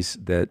the ways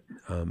that,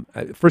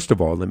 first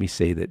of all, let me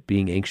say that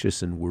being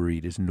anxious and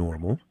worried is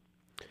normal.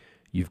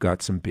 You've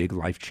got some big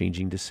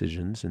life-changing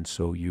decisions, and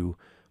so you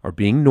are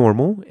being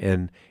normal.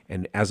 And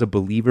as a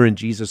believer in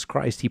Jesus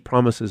Christ, he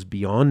promises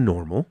beyond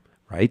normal,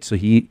 right? So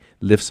he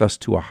lifts us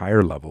to a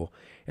higher level,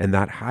 and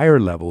that higher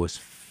level is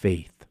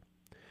faith.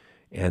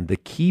 And the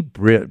key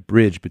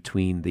bridge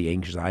between the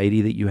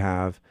anxiety that you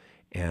have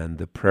and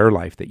the prayer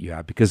life that you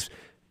have, because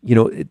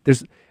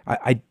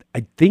I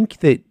think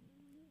that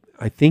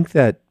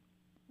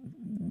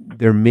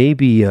there may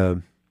be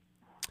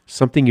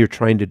something you're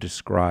trying to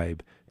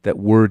describe that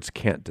words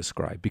can't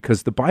describe,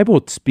 because the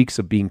Bible speaks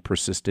of being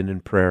persistent in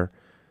prayer.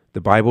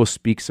 The Bible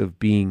speaks of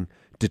being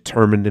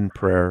determined in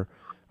prayer.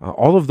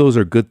 All of those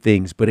are good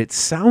things, but it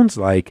sounds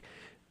like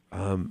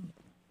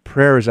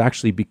prayer has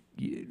actually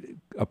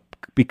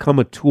become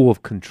a tool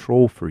of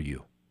control for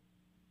you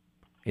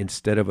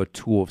instead of a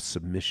tool of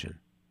submission.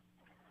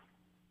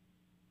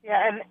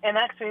 Yeah, and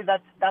actually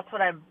that's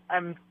what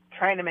I'm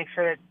trying to make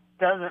sure it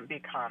doesn't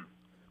become.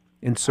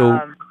 And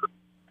so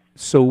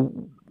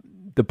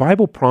the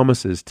Bible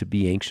promises to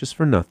be anxious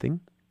for nothing,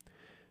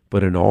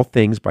 but in all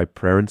things by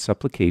prayer and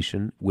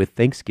supplication with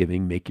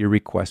thanksgiving make your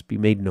requests be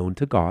made known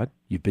to God.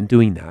 You've been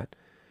doing that.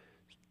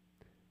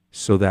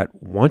 So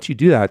that once you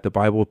do that, the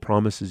Bible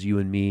promises you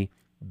and me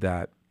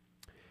that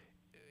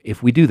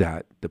if we do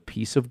that, the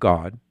peace of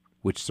God,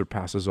 which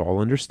surpasses all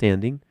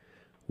understanding,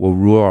 will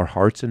rule our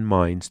hearts and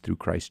minds through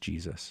Christ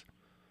Jesus.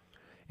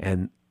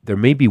 And there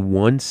may be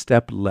one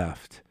step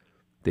left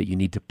that you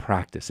need to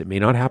practice. It may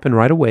not happen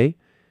right away,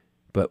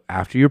 but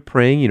after you're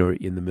praying,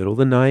 in the middle of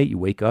the night, you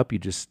wake up, you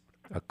just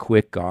a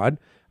quick, God,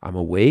 I'm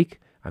awake,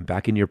 I'm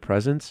back in your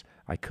presence,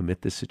 I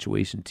commit this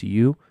situation to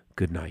you,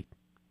 good night.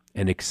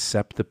 And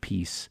accept the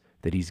peace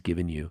that he's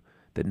given you,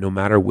 that no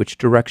matter which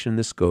direction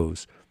this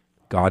goes,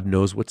 God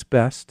knows what's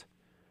best,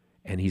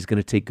 and he's going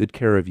to take good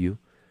care of you,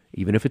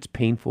 even if it's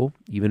painful,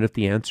 even if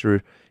the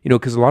answer,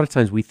 because a lot of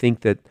times we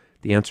think that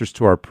the answers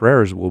to our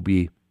prayers will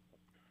be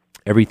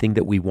everything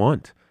that we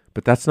want,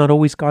 but that's not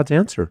always God's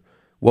answer.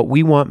 What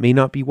we want may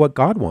not be what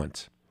God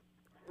wants.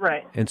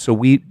 Right. And so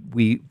we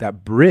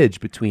that bridge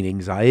between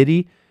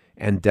anxiety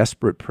and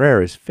desperate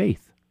prayer is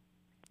faith.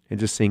 And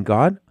just saying,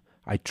 God,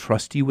 I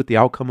trust you with the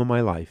outcome of my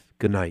life.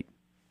 Good night.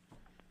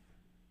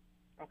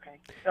 Okay.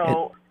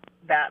 So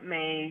that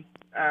may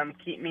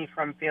keep me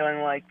from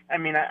feeling like, I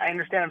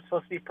understand I'm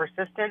supposed to be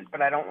persistent,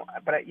 but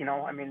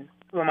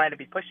who am I to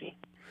be pushy?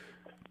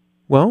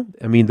 Well,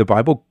 the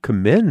Bible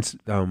commends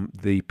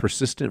the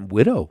persistent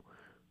widow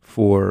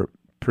for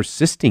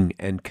persisting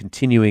and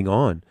continuing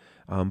on.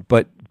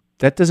 But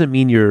that doesn't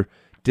mean you're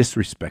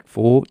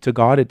disrespectful to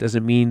God. It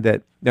doesn't mean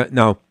that,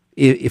 now,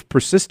 if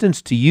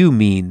persistence to you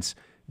means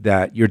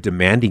that you're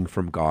demanding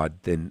from God,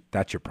 then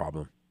that's your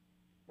problem.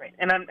 Right.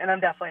 And I'm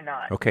definitely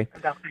not. Okay.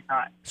 I'm definitely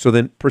not. So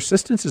then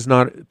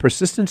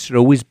persistence should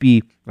always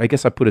be, I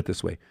guess I put it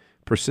this way,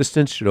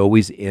 persistence should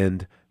always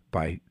end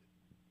by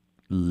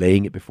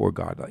laying it before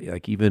God.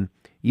 Like even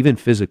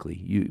physically,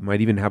 you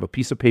might even have a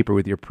piece of paper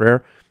with your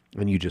prayer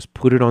and you just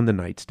put it on the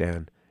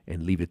nightstand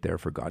and leave it there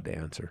for God to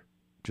answer.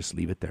 Just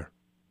leave it there.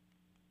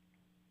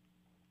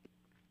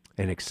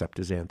 And accept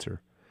his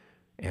answer.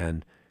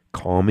 And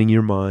calming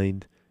your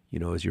mind,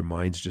 as your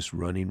mind's just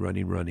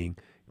running,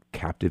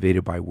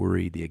 captivated by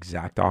worry, the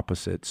exact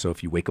opposite. So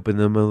if you wake up in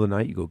the middle of the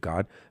night, you go,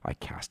 God, I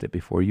cast it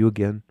before you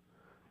again.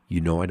 I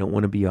don't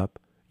want to be up.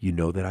 You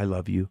know that I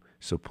love you.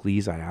 So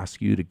please, I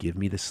ask you to give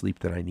me the sleep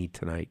that I need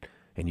tonight.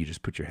 And you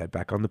just put your head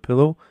back on the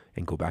pillow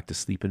and go back to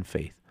sleep in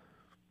faith.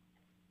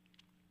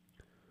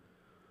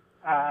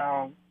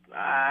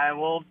 I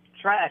will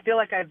try. I feel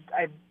like I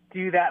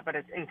do that, but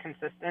it's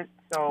inconsistent.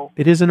 So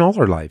it is in all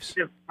our lives.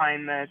 To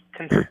find the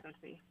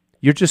consistency.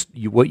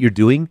 What you're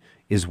doing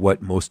is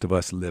what most of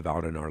us live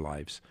out in our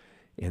lives,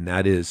 and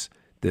that is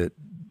the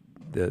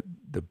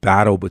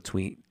battle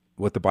between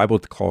what the Bible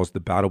calls the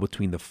battle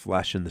between the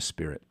flesh and the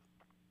spirit.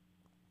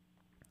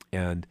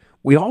 And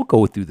we all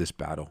go through this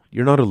battle.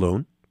 You're not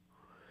alone.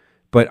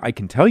 But I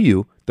can tell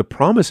you, the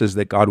promise is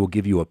that God will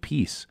give you a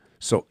peace.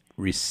 So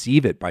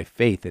receive it by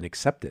faith and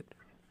accept it.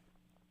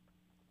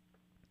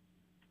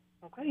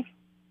 Okay.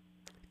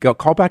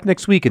 Call back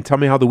next week and tell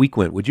me how the week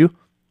went, would you?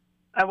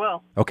 I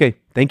will. Okay.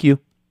 Thank you.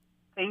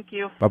 Thank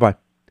you. Bye-bye.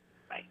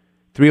 Bye.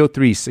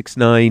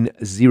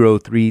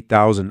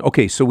 303-690-3000.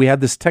 Okay, so we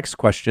had this text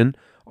question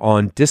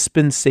on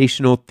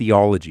dispensational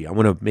theology. I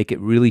want to make it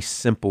really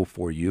simple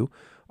for you,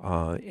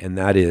 and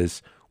that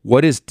is,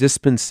 what is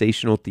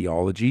dispensational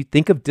theology?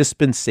 Think of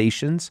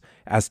dispensations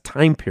as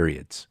time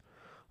periods.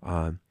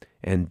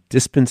 And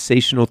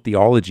dispensational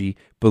theology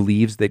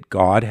believes that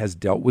God has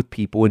dealt with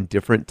people in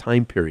different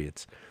time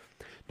periods.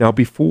 Now,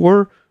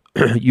 before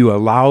you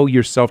allow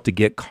yourself to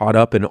get caught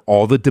up in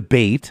all the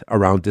debate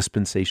around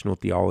dispensational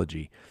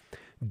theology,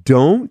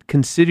 don't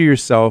consider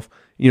yourself,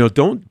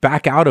 don't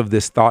back out of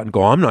this thought and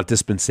go, I'm not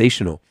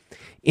dispensational.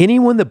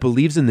 Anyone that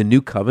believes in the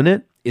new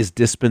covenant is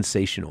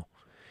dispensational.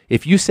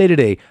 If you say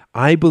today,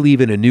 I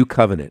believe in a new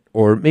covenant,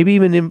 or maybe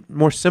even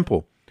more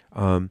simple,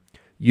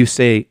 you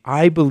say,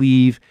 I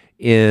believe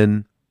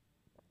in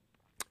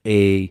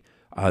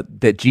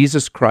that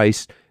Jesus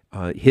Christ,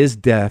 his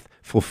death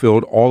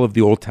fulfilled all of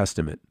the Old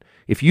Testament.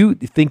 If you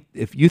think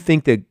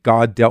that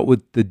God dealt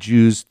with the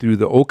Jews through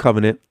the Old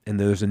Covenant and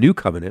there's a new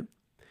covenant,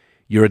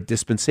 you're a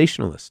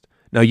dispensationalist.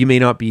 Now, you may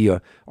not be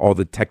all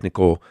the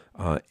technical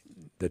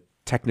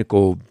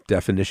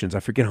definitions. I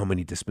forget how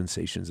many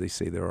dispensations they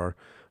say there are.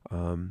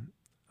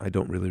 I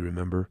don't really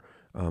remember.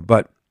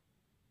 But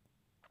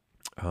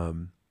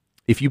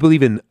if you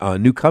believe in a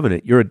new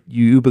covenant,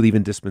 you believe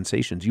in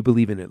dispensations. You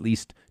believe in at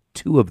least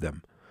two of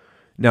them.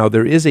 Now,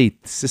 there is a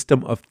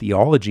system of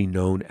theology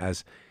known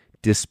as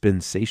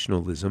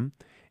dispensationalism.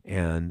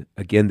 And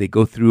again, they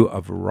go through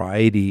a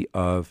variety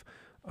of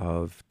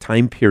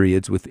time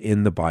periods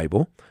within the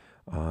Bible.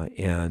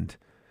 And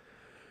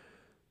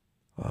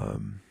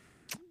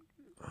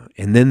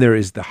then there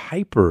is the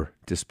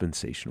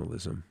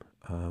hyper-dispensationalism,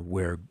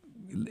 where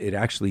it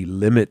actually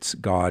limits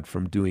God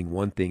from doing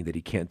one thing that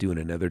he can't do in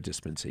another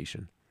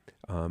dispensation.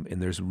 And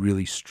there's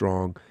really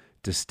strong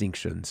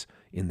distinctions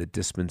in the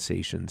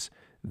dispensations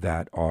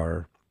that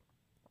are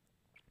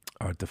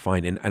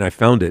defined. And I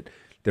found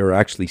there are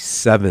actually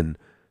 7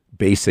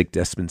 basic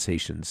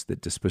dispensations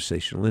that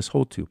dispensationalists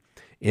hold to: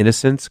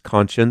 innocence,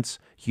 conscience,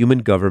 human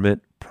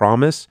government,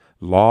 promise,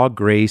 law,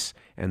 grace,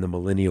 and the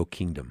millennial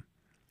kingdom.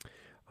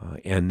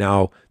 And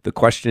now the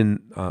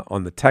question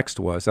on the text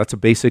was, that's a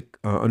basic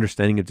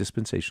understanding of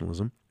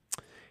dispensationalism.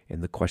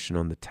 And the question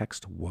on the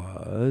text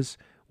was,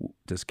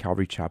 does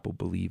Calvary Chapel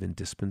believe in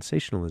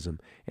dispensationalism?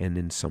 And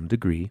in some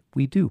degree,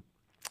 we do.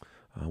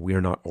 We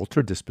are not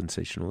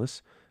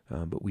ultra-dispensationalists,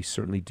 but we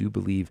certainly do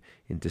believe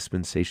in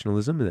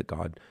dispensationalism, and that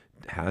God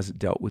has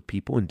dealt with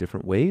people in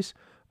different ways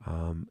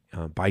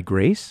by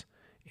grace,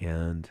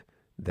 and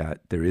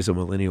that there is a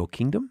millennial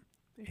kingdom,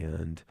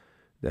 and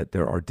that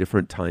there are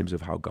different times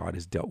of how God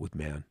has dealt with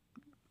man.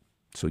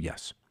 So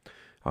yes,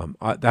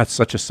 that's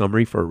such a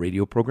summary for a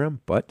radio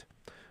program, but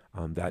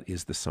that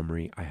is the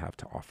summary I have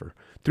to offer.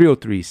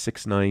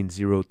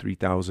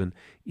 303-690-3000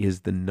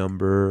 is the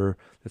number.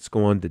 Let's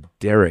go on to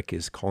Derek,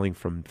 is calling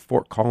from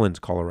Fort Collins,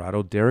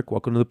 Colorado. Derek,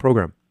 welcome to the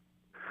program.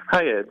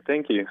 Hi, Ed.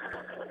 Thank you.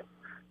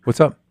 What's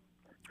up?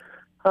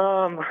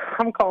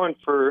 I'm calling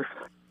for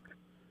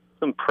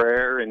some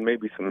prayer and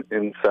maybe some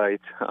insight.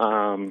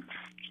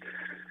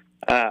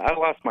 I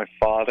lost my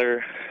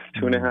father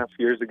 2.5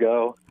 years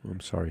ago.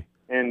 I'm sorry.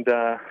 And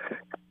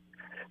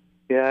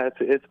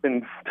it's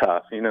been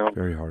tough,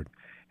 Very hard.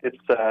 It's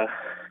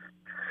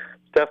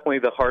definitely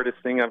the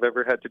hardest thing I've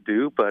ever had to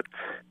do, but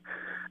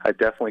I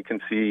definitely can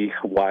see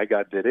why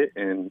God did it.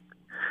 And,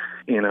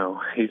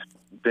 he's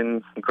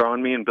been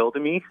growing me and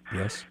building me.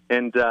 Yes.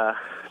 And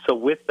so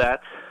with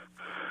that,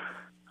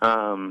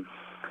 the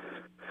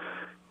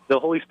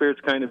Holy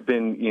Spirit's kind of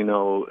been,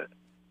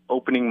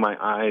 opening my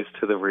eyes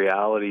to the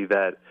reality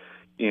that,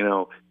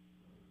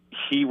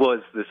 he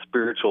was the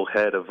spiritual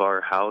head of our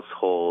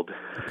household.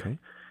 Okay.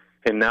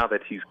 And now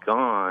that he's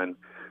gone,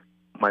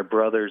 my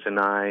brothers and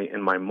I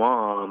and my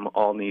mom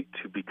all need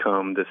to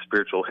become the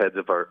spiritual heads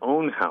of our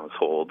own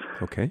household.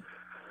 Okay.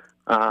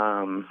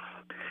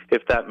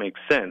 If that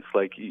makes sense.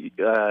 Like,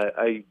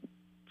 I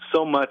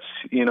so much,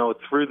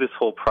 through this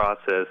whole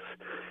process,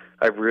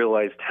 I've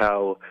realized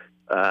how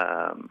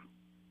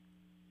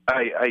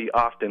I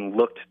often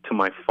looked to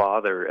my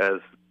father as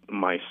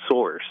my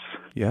source.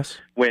 Yes.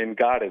 When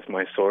God is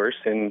my source,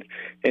 and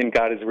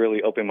God has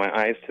really opened my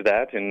eyes to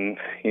that, and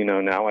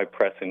now I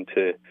press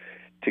into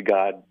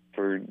God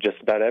for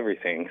just about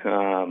everything.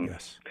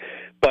 Yes.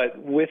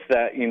 But with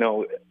that,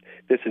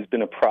 this has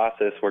been a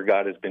process where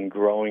God has been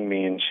growing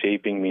me and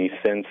shaping me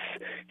since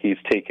he's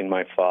taken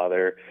my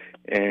father,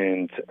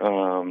 and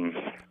I'm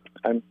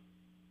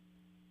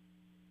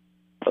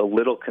a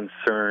little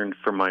concerned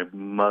for my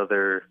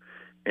mother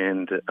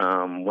and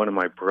one of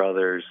my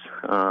brothers,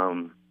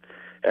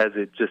 as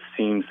it just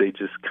seems they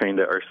just kind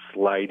of are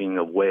sliding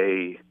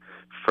away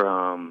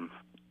from,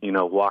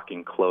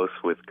 walking close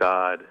with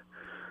God.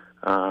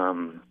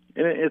 And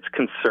it's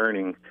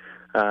concerning.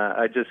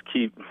 I just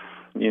keep,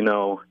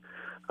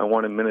 I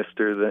want to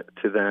minister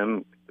to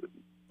them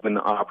when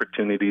the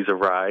opportunities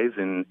arise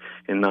and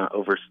not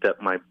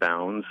overstep my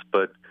bounds.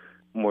 But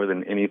more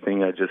than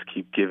anything, I just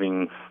keep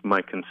giving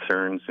my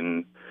concerns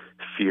and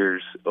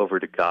fears over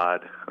to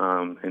God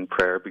in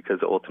prayer, because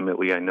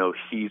ultimately I know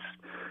he's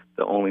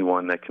the only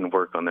one that can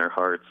work on their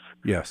hearts.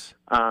 Yes.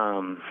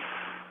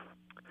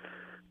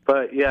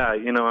 But yeah,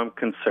 I'm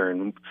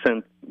concerned.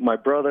 Since my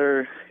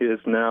brother is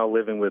now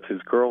living with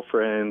his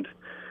girlfriend,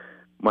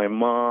 my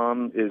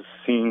mom is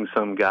seeing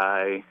some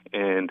guy,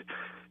 and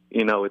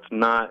it's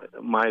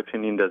not, my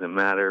opinion doesn't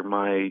matter.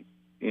 I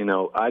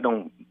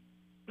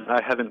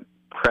haven't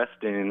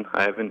pressed in,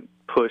 I haven't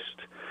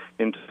pushed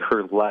into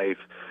her life,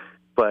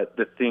 but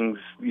the things,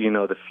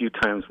 the few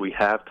times we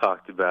have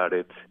talked about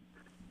it,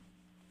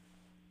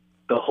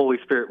 the Holy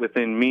Spirit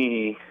within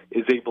me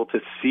is able to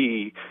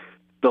see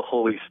the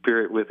Holy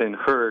Spirit within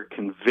her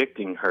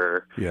convicting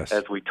her. Yes.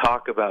 As we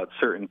talk about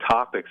certain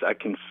topics, I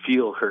can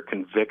feel her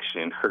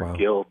conviction, her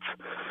guilt.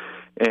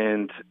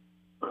 And,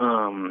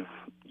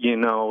 you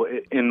know,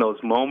 in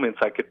those moments,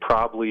 I could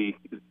probably,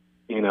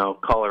 you know,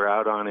 call her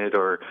out on it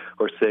or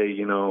say,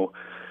 you know,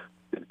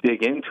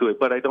 dig into it,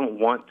 but I don't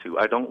want to.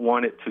 I don't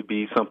want it to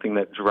be something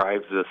that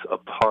drives us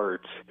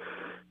apart.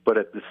 But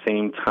at the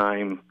same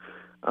time,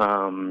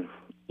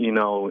 you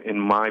know, in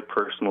my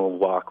personal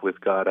walk with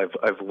God,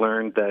 I've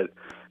learned that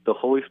the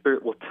Holy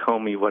Spirit will tell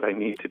me what I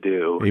need to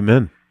do.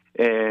 Amen.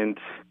 And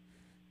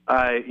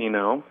you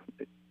know,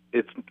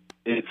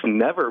 it's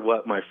never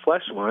what my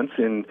flesh wants,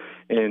 and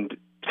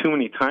too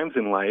many times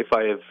in life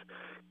I have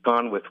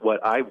gone with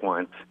what I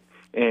want,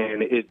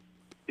 and it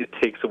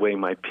takes away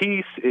my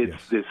peace.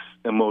 It's this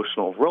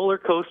emotional roller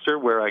coaster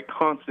where I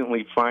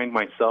constantly find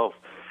myself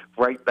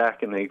right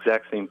back in the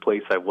exact same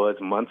place I was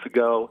months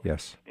ago.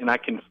 Yes. And I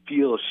can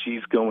feel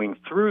she's going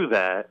through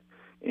that,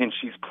 and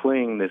she's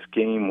playing this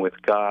game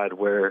with God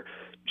where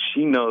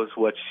she knows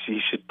what she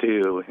should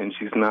do, and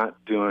she's not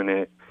doing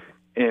it.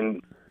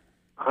 And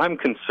I'm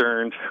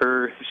concerned.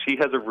 She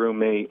has a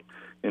roommate,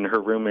 and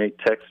her roommate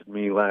texted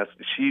me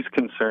she's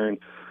concerned.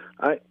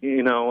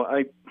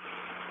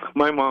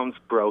 My mom's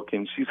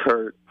broken. She's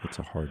hurt. It's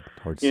a hard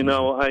season. You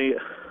know,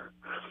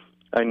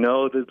 I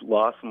know the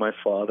loss of my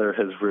father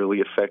has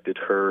really affected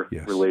her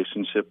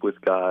relationship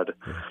with God.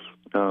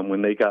 Yeah.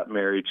 When they got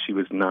married, she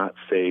was not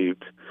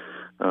saved.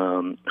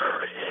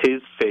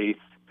 His faith,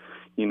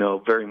 you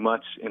know, very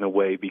much in a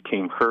way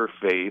became her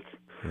faith.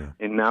 Yeah.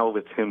 And now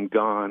with him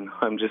gone,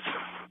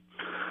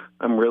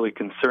 I'm really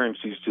concerned.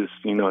 She's just,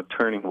 you know,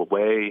 turning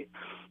away.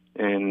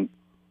 And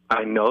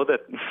I know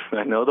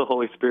the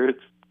Holy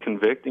Spirit's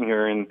convicting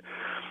her, and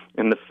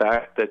the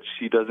fact that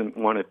she doesn't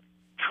want to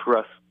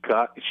trust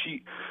God.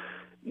 She,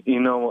 you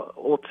know,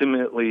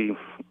 ultimately,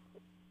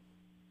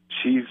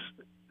 she's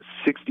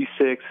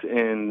 66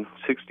 and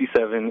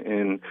 67,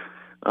 and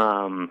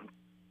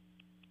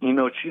you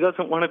know, she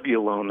doesn't want to be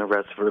alone the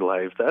rest of her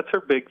life. That's her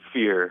big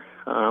fear.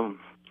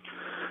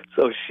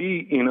 So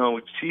she, you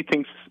know, she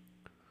thinks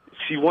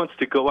she wants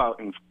to go out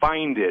and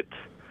find it,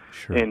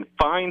 and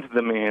find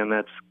the man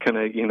that's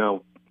gonna, you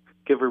know,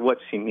 give her what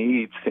she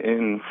needs.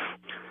 And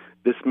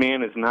this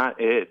man is not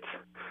it.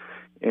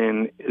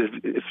 And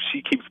if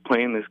she keeps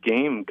playing this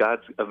game,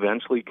 God's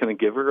eventually going to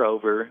give her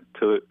over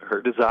to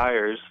her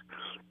desires,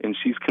 and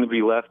she's going to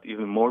be left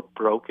even more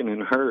broken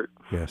and hurt.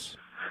 Yes.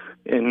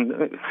 And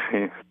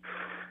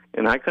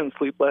I couldn't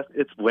sleep last.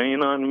 It's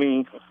weighing on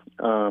me.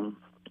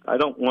 I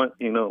don't want,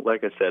 you know,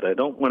 like I said, I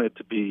don't want it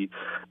to be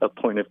a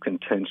point of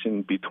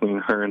contention between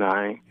her and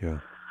I. Yeah.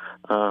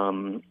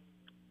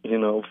 You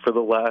know, for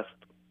the last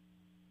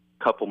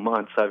couple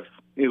months,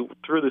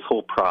 through this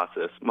whole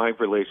process, my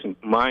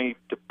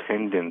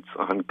dependence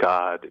on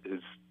God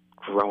is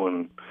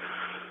growing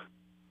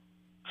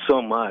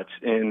so much.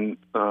 And,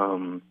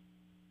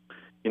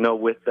 you know,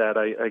 with that,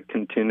 I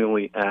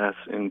continually ask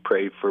and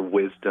pray for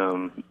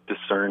wisdom,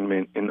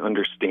 discernment, and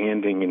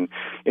understanding.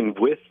 And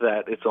with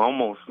that, it's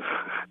almost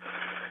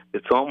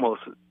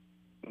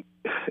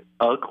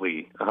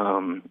ugly,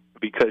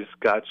 because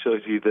God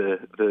shows you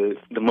the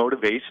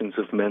motivations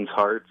of men's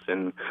hearts.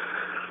 And,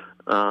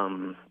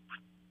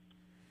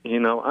 you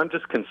know, I'm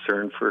just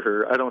concerned for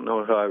her. I don't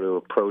know how to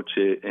approach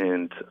it.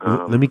 And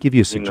let me give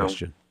you a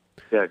suggestion.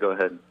 You know, yeah, go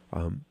ahead.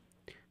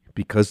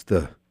 Because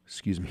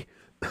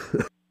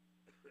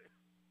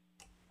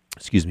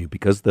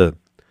because the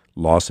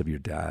loss of your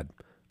dad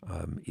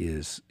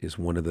is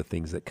one of the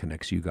things that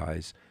connects you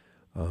guys.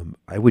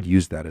 I would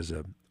use that as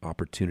an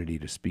opportunity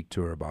to speak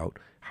to her about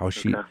how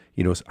she,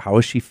 you know, how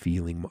is she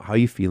feeling? How are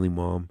you feeling,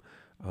 Mom?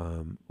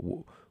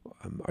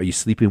 Are you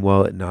sleeping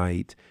well at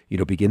night? You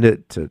know,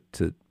 begin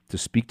to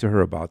speak to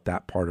her about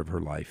that part of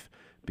her life,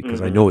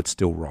 because I know it's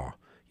still raw.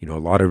 You know, a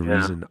lot of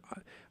reason,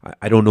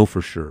 I don't know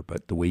for sure,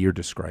 but the way you're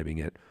describing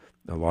it,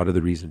 a lot of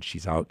the reason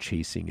she's out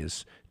chasing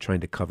is trying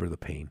to cover the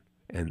pain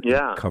and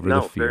cover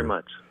the fear. Very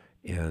much.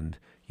 And,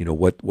 you know,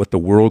 what the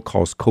world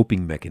calls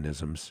coping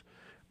mechanisms,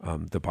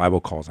 the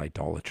Bible calls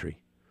idolatry.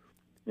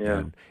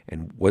 Yeah.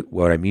 And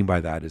what I mean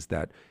by that is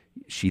that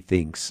she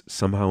thinks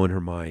somehow in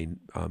her mind,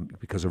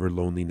 because of her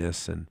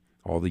loneliness and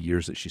all the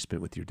years that she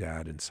spent with your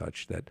dad and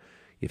such, that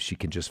if she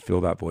can just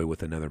fill that void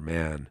with another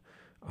man,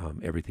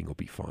 everything will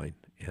be fine.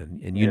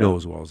 And you know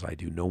as well as I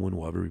do, no one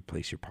will ever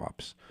replace your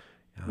pops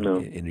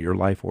in your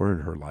life or in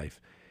her life.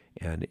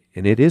 And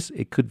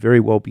it could very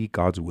well be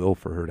God's will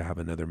for her to have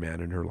another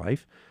man in her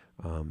life.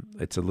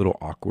 It's a little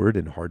awkward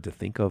and hard to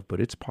think of,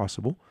 but it's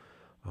possible.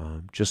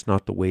 Just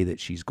not the way that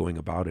she's going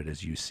about it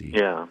as you see.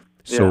 Yeah.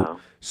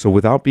 So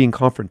without being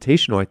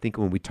confrontational, I think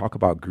when we talk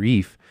about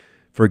grief,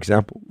 for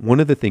example, one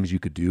of the things you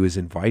could do is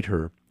invite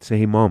her, say,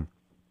 "Hey, Mom,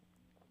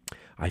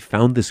 I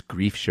found this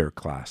grief share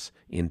class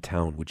in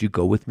town. Would you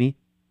go with me?"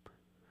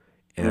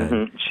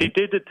 And she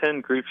did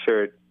attend grief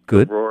share at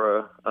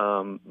Aurora,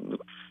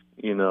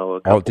 you know,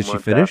 a couple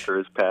months after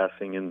his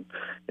passing, and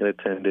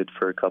attended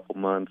for a couple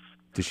months.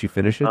 Did she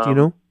finish it, do you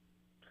know?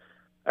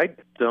 I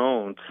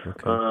don't.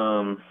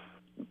 Okay.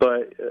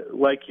 But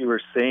like you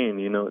were saying,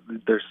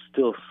 there's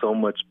still so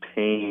much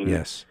pain.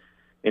 Yes.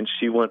 And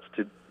she wants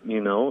to,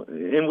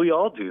 and we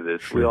all do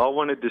this. Sure. We all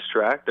want to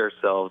distract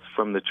ourselves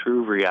from the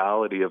true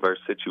reality of our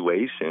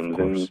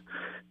situations.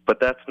 But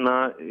that's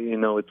not,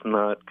 it's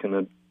not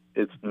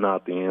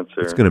the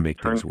answer. It's going to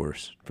make things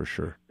worse, for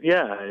sure.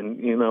 Yeah,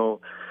 and,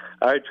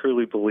 I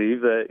truly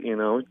believe that,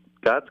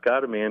 God's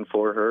got a man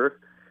for her,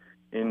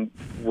 and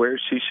where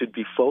she should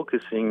be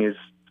focusing is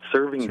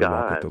serving God.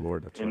 Walk with the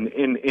Lord. That's and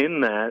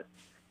right.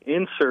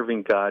 in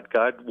serving God,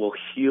 God will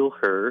heal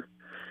her,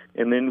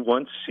 and then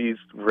once she's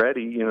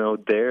ready,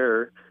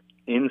 there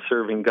in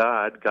serving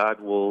God,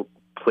 God will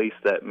place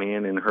that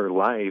man in her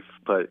life,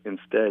 but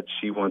instead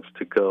she wants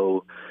to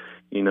go,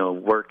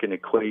 work an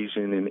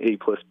equation in A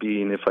plus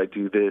B, and if I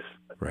do this,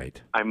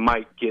 right, I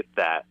might get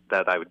that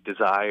I would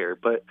desire.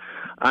 But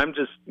I'm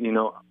just,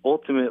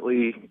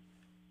 ultimately,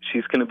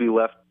 she's going to be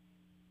left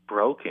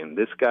broken.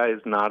 This guy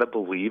is not a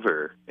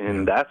believer,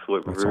 and that's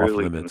what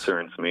really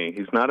concerns me.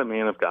 He's not a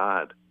man of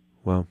God.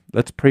 Well,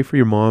 let's pray for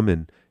your mom,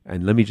 and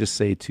let me just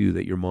say too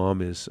that your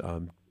mom is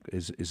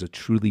a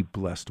truly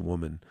blessed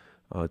woman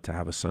to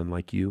have a son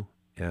like you,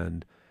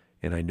 and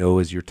I know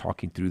as you're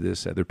talking through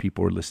this, other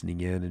people are listening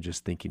in and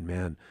just thinking,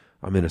 man,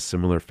 I'm in a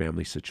similar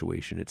family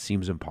situation. It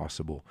seems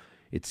impossible.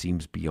 It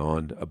seems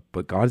beyond,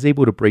 but God's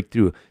able to break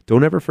through.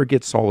 Don't ever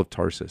forget Saul of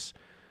Tarsus.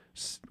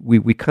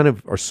 We kind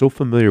of are so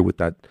familiar with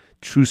that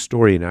true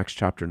story in Acts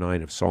chapter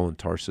 9 of Saul and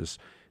Tarsus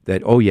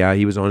that, oh yeah,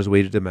 he was on his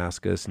way to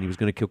Damascus and he was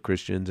going to kill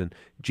Christians, and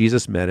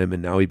Jesus met him,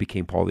 and now he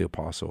became Paul the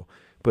Apostle.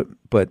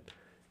 But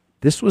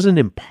this was an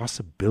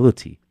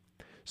impossibility.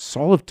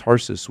 Saul of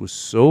Tarsus was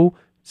so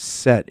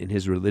set in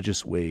his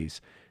religious ways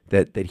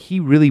that he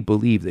really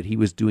believed that he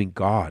was doing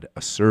God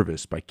a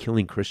service by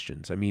killing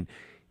Christians. I mean,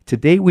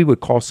 today we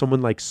would call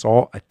someone like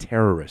Saul a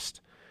terrorist,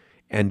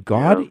 and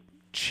God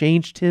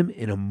changed him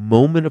in a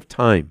moment of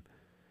time,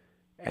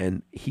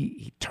 and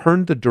he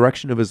turned the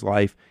direction of his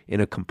life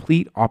in a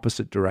complete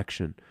opposite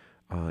direction.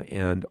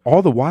 And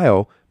all the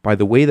while, by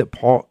the way that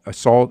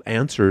Saul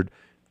answered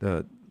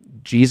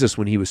Jesus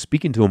when he was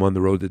speaking to him on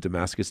the road to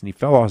Damascus, and he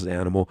fell off his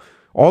animal,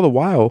 all the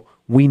while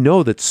we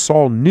know that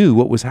Saul knew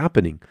what was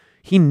happening.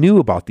 He knew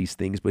about these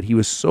things, but he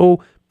was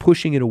so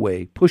pushing it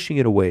away.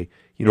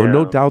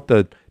 No doubt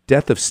the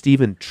death of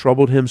Stephen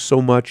troubled him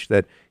so much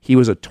that he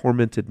was a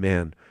tormented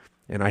man.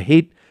 And I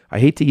hate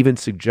to even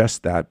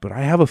suggest that, but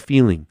I have a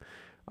feeling,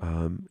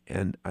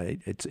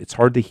 it's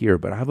hard to hear,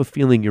 but I have a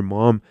feeling your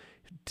mom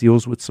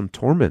deals with some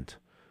torment.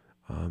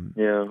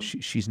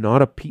 She's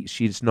not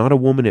a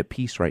woman at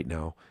peace right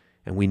now,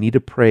 and we need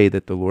to pray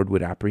that the Lord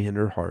would apprehend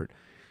her heart,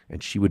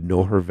 and she would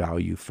know her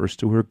value first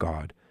to her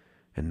God,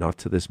 and not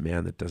to this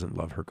man that doesn't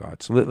love her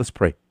God. So let's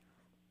pray.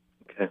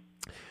 Okay.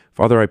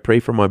 Father, I pray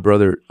for my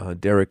brother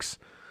Derek's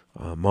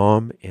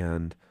mom,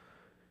 and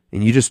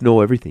you just know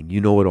everything.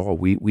 You know it all.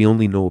 We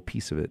only know a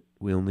piece of it.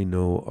 We only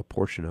know a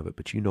portion of it,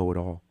 but you know it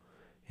all,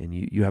 and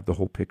you have the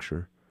whole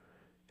picture.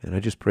 And I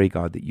just pray,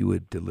 God, that you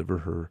would deliver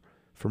her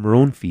from her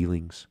own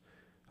feelings,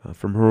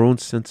 from her own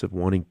sense of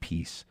wanting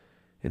peace,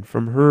 and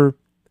from her,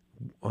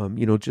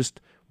 just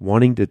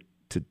wanting to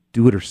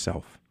do it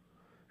herself,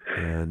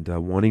 and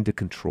wanting to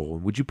control.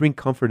 And would you bring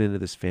comfort into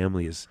this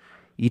family as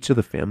each of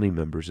the family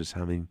members is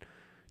having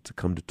to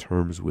come to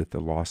terms with the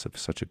loss of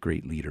such a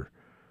great leader.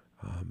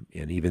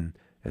 And even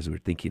as we're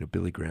thinking of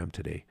Billy Graham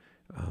today,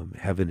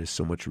 heaven is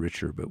so much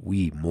richer, but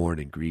we mourn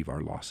and grieve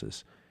our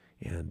losses.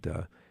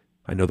 And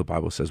I know the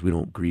Bible says we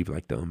don't grieve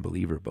like the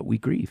unbeliever, but we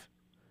grieve.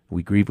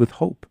 We grieve with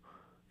hope.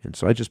 And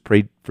so I just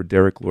prayed for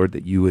Derek, Lord,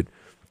 that you would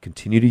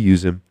continue to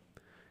use him,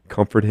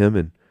 comfort him,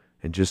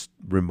 and just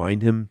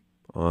remind him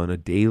on a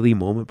daily,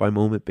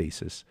 moment-by-moment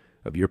basis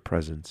of your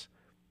presence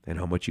and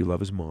how much you love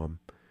his mom,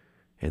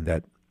 and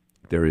that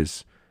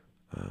there's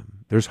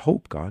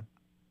hope, God,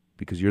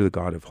 because you're the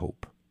God of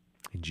hope.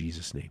 In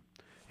Jesus' name,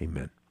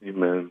 amen.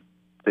 Amen.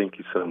 Thank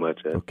you so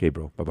much, Ed. Okay,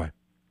 bro. Bye-bye.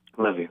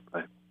 Love you.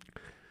 Bye.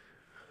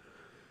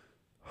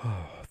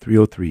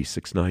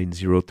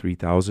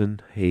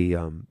 303-690-3000. Hey,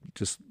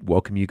 just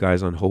welcome you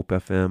guys on Hope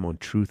FM, on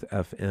Truth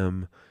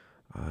FM,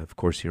 of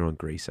course here on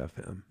Grace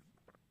FM.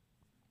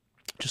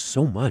 Just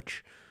so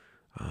much.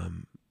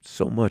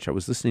 So much. I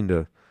was listening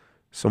to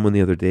someone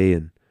the other day,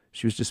 and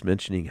she was just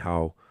mentioning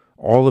how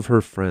all of her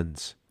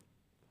friends,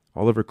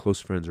 all of her close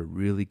friends are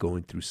really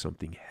going through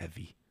something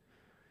heavy.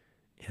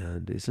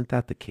 And isn't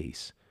that the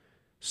case?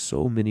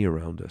 So many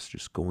around us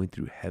just going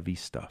through heavy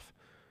stuff.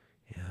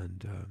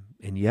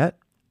 And yet,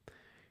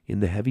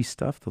 in the heavy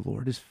stuff, the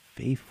Lord is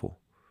faithful.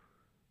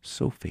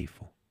 So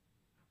faithful.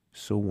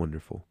 So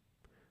wonderful.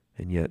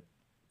 And yet,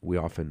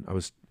 I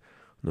was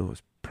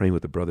praying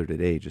with a brother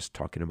today, just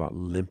talking about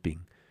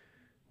limping.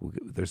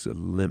 There's a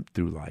limp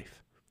through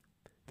life.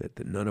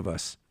 That none of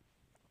us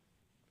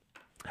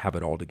have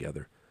it all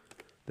together.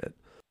 That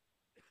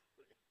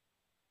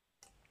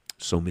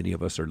so many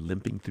of us are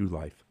limping through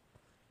life.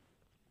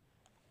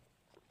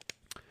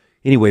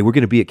 Anyway, we're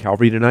going to be at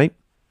Calvary tonight.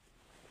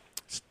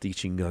 It's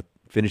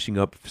finishing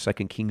up 2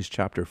 Kings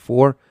chapter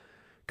 4,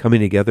 coming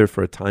together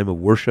for a time of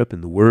worship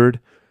in the Word.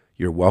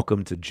 You're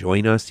welcome to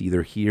join us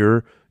either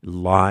here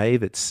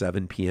live at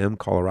 7 p.m.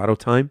 Colorado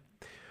time,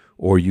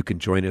 or you can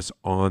join us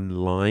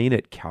online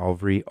at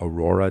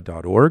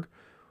calvaryaurora.org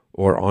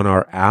or on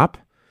our app,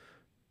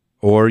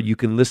 or you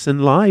can listen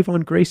live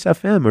on Grace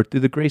FM or through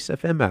the Grace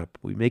FM app.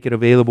 We make it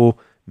available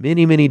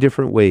many, many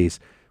different ways.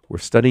 We're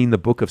studying the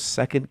book of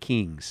 2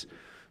 Kings,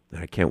 and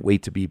I can't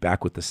wait to be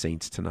back with the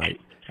saints tonight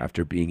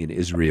after being in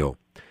Israel.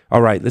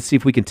 All right, let's see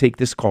if we can take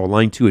this call.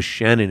 Line 2 is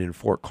Shannon in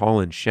Fort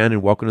Collins.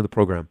 Shannon, welcome to the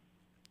program.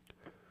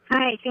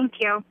 Hi, thank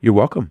you. You're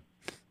welcome.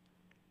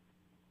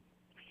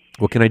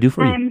 What can I do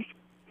for you?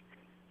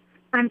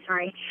 I'm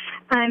sorry.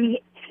 I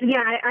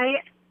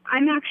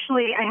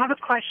have a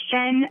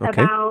question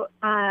about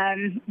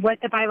what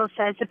the Bible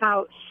says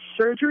about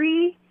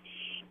surgery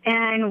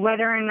and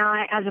whether or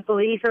not, as a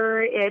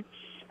believer, it's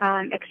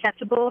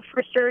acceptable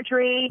for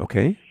surgery.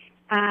 Okay.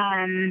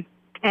 And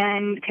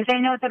because I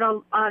know that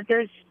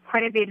there's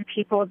quite a bit of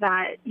people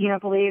that,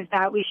 believe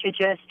that we should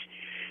just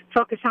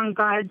focus on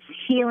God's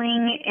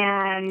healing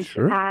and,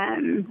 Sure.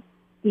 That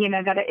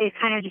it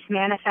kind of just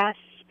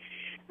manifests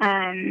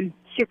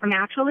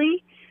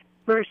supernaturally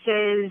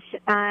versus,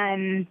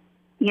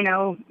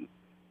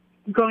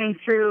 going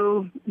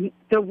through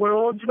the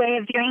world's way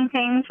of doing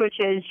things, which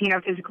is,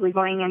 physically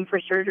going in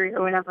for surgery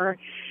or whatever.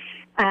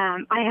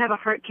 I have a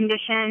heart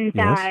condition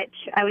that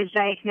I was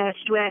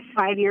diagnosed with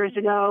 5 years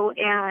ago,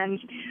 and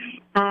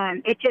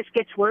it just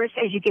gets worse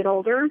as you get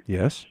older.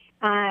 Yes.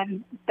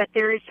 But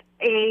there's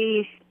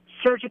a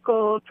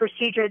surgical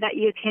procedure that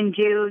you can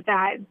do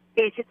that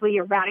basically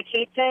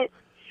eradicates it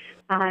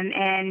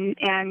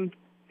and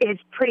is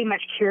pretty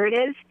much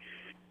curative.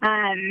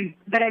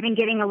 But I've been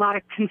getting a lot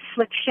of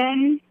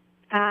confliction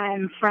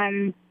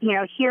from,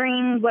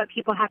 hearing what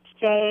people have to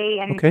say.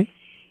 And, Okay.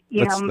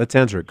 Let's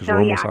answer it because we're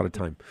almost out of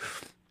time.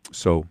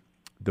 So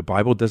the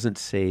Bible doesn't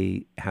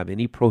say have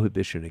any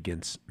prohibition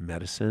against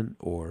medicine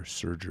or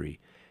surgery.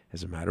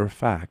 As a matter of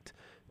fact,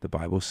 the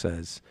Bible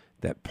says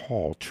that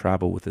Paul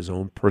traveled with his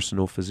own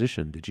personal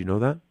physician. Did you know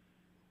that?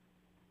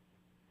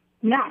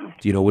 No.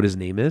 Do you know what his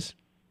name is?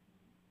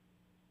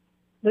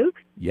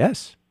 Luke?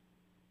 Yes.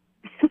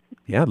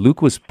 Yeah,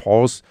 Luke was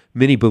Paul's,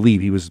 many believe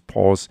he was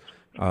Paul's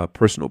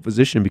personal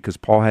physician because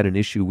Paul had an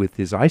issue with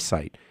his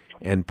eyesight.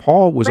 And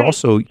Paul was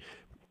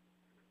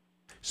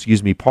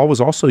Paul was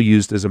also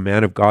used as a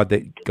man of God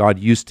that God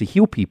used to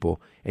heal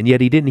people, and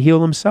yet he didn't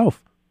heal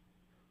himself.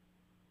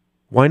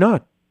 Why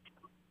not?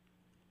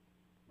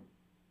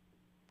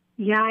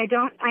 Yeah, I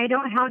don't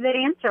have that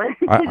answer.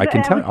 I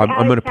can tell.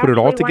 I'm going to put it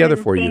all together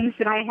for you. Things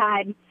that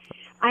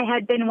I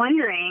had been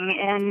wondering,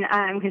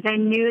 and because I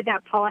knew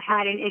that Paul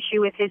had an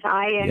issue with his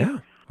eye,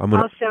 and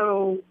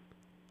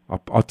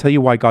I'll tell you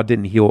why God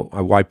didn't heal.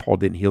 Why Paul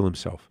didn't heal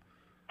himself?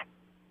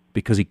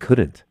 Because he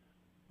couldn't.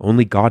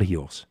 Only God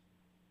heals,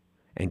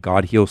 and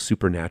God heals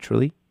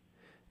supernaturally.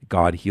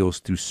 God heals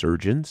through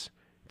surgeons,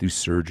 through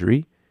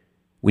surgery.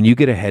 When you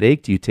get a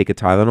headache, do you take a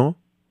Tylenol?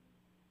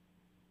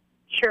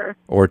 Sure.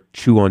 Or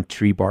chew on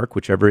tree bark,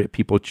 whichever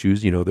people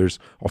choose. There's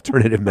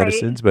alternative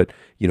medicines, but,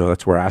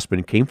 that's where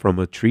aspirin came from,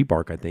 a tree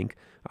bark, I think.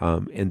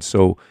 And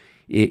so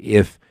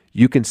if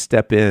you can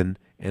step in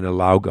and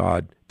allow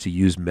God to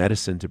use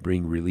medicine to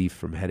bring relief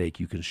from headache,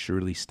 you can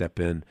surely step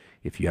in,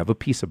 if you have a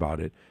peace about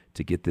it,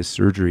 to get this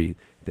surgery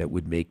that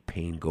would make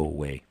pain go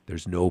away.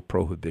 There's no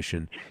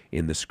prohibition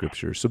in the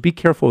scriptures. So be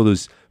careful of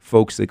those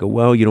folks that go,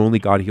 well, only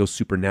God heals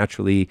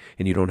supernaturally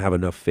and you don't have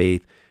enough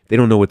faith. They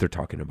don't know what they're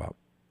talking about.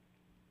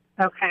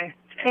 Okay.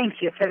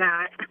 Thank you for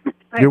that.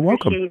 You're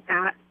welcome. Appreciate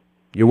that.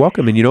 You're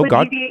welcome. And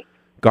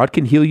God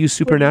can heal you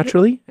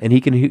supernaturally, and he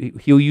can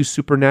heal you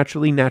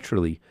supernaturally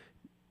naturally.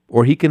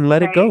 Or he can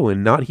let it go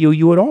and not heal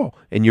you at all.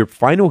 And your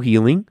final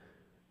healing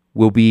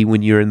will be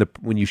when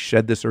you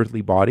shed this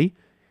earthly body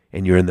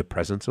and you're in the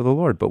presence of the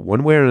Lord. But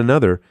one way or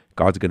another,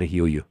 God's going to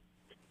heal you.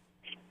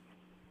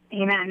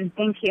 Amen.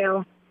 Thank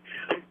you.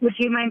 Would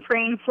you mind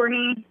praying for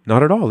me?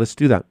 Not at all. Let's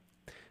do that.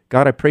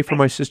 God, I pray for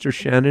my sister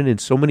Shannon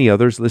and so many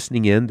others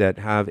listening in that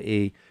have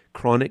a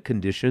chronic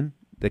condition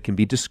that can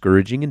be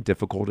discouraging and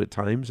difficult at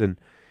times. And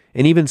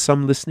even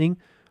some listening,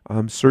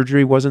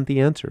 surgery wasn't the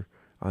answer.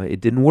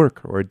 It didn't work,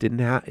 or it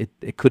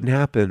couldn't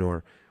happen,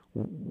 or,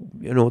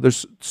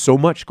 there's so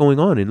much going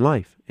on in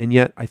life. And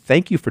yet I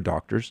thank you for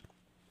doctors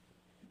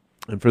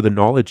and for the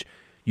knowledge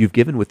you've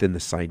given within the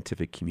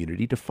scientific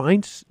community to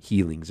find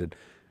healings and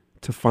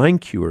to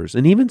find cures.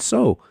 And even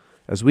so,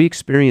 as we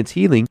experience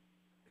healing,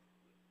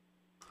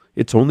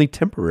 it's only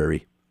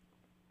temporary.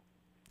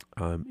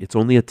 It's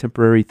only a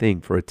temporary thing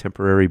for a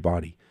temporary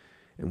body.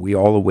 And we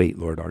all await,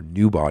 Lord, our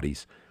new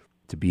bodies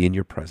to be in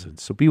your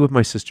presence. So be with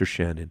my sister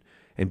Shannon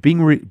and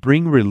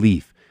bring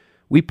relief.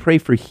 We pray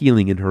for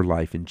healing in her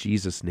life in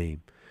Jesus'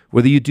 name.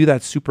 Whether you do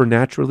that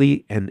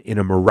supernaturally and in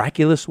a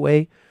miraculous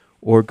way,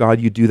 or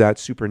God, you do that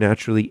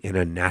supernaturally in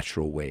a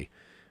natural way.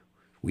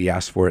 We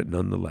ask for it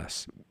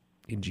nonetheless.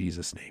 In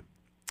Jesus' name,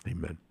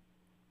 amen.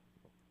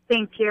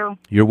 Thank you.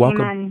 You're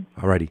welcome. Amen.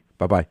 All righty.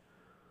 Bye-bye.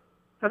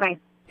 Bye-bye.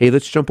 Hey,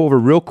 let's jump over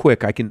real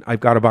quick. I've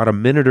got about a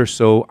minute or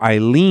so.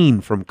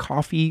 Eileen from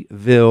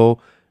Coffeyville,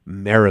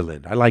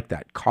 Maryland. I like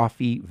that.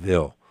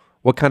 Coffeeville.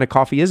 What kind of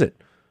coffee is it?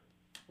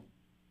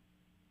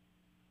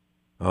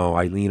 Oh,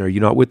 Eileen, are you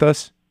not with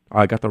us? Oh,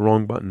 I got the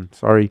wrong button.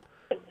 Sorry.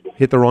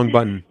 Hit the wrong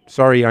button.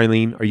 Sorry,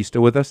 Eileen. Are you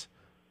still with us?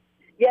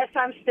 Yes,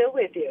 I'm still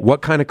with you.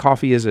 What kind of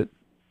coffee is it?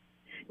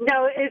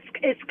 No,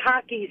 it's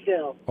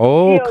Cockeysville.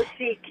 Oh.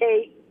 Cockey.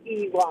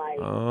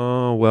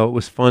 Oh, well, it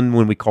was fun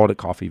when we called it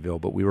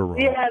Coffeeville, but we were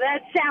wrong. Yeah,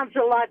 that sounds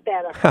a lot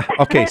better.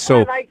 Okay,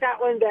 so I like that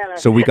one better.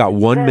 So we got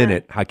 1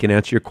 minute. I can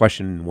answer your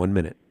question in 1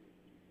 minute.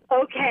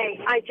 Okay,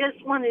 I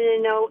just wanted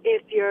to know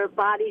if your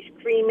body's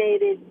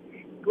cremated,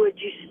 would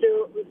you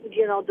still,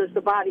 does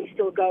the body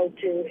still go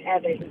to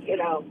heaven,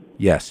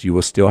 Yes, you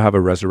will still have a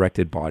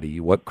resurrected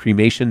body. What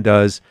cremation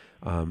does,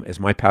 as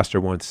my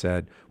pastor once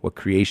said, what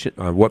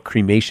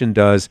cremation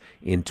does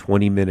in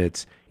 20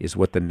 minutes is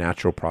what the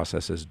natural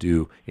processes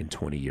do in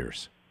 20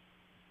 years.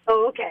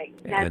 Oh, okay.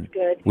 That's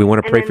good. We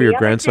want to pray for your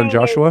grandson,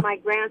 Joshua? My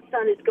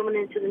grandson is going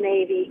into the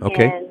Navy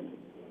Okay.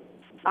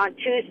 On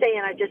Tuesday,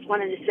 and I just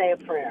wanted to say a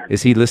prayer.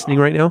 Is he listening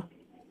right now?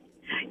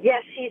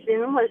 Yes, he's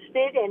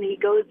enlisted, and he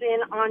goes in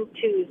on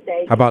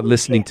Tuesday. How about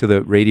listening to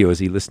the radio? Is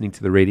he listening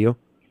to the radio?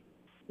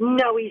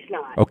 No, he's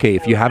not. Okay,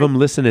 if you have him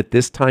listen at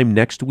this time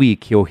next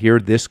week, he'll hear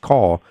this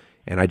call.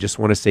 And I just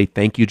want to say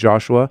thank you,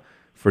 Joshua,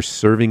 for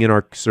serving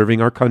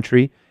our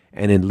country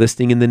and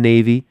enlisting in the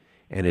Navy.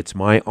 And it's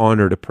my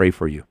honor to pray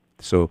for you.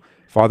 So,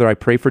 Father, I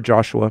pray for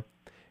Joshua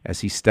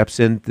as he steps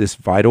in this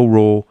vital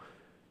role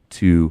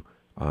to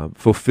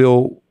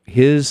fulfill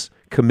his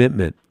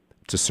commitment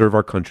to serve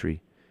our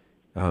country.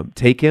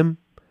 Take him,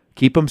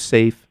 keep him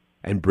safe,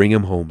 and bring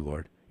him home,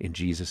 Lord. In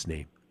Jesus'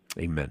 name,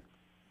 amen.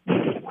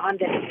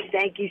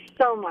 Thank you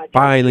so much.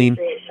 Bye, Eileen.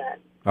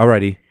 All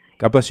righty.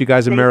 God bless you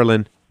guys in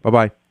Maryland.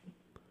 Bye-bye.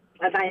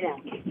 Bye-bye now.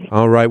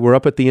 All right, we're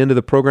up at the end of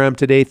the program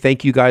today.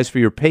 Thank you guys for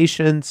your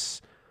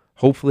patience.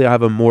 Hopefully I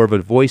have more of a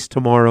voice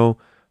tomorrow.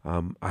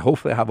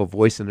 Hopefully I have a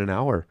voice in an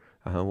hour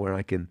where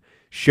I can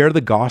share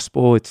the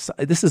gospel.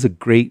 This is a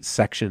great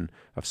section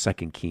of 2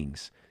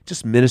 Kings,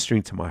 just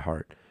ministering to my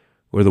heart,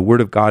 where the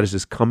word of God is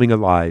just coming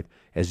alive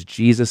as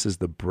Jesus is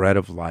the bread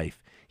of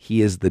life.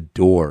 He is the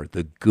door,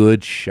 the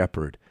good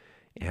shepherd,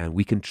 and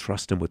we can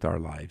trust him with our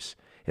lives.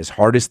 As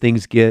hard as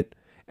things get,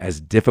 as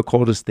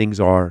difficult as things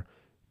are,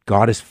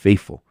 God is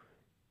faithful.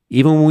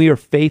 Even when we are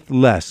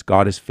faithless,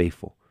 God is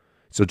faithful.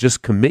 So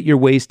just commit your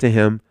ways to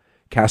him,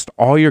 cast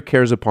all your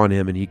cares upon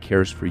him, and he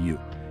cares for you.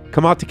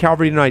 Come out to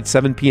Calvary tonight,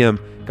 7 p.m.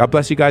 God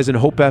bless you guys in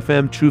Hope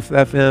FM, Truth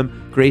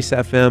FM, Grace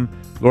FM.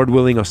 Lord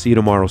willing, I'll see you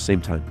tomorrow,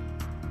 same time.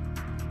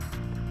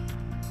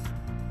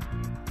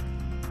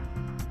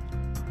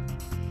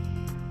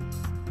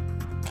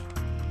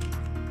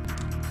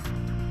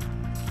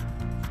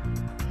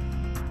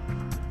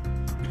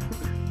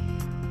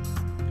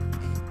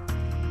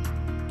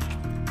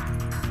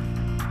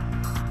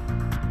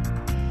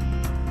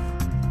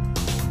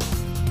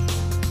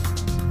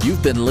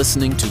 You've been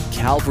listening to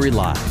Calvary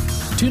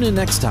Live. Tune in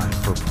next time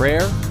for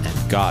prayer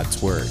and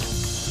God's Word.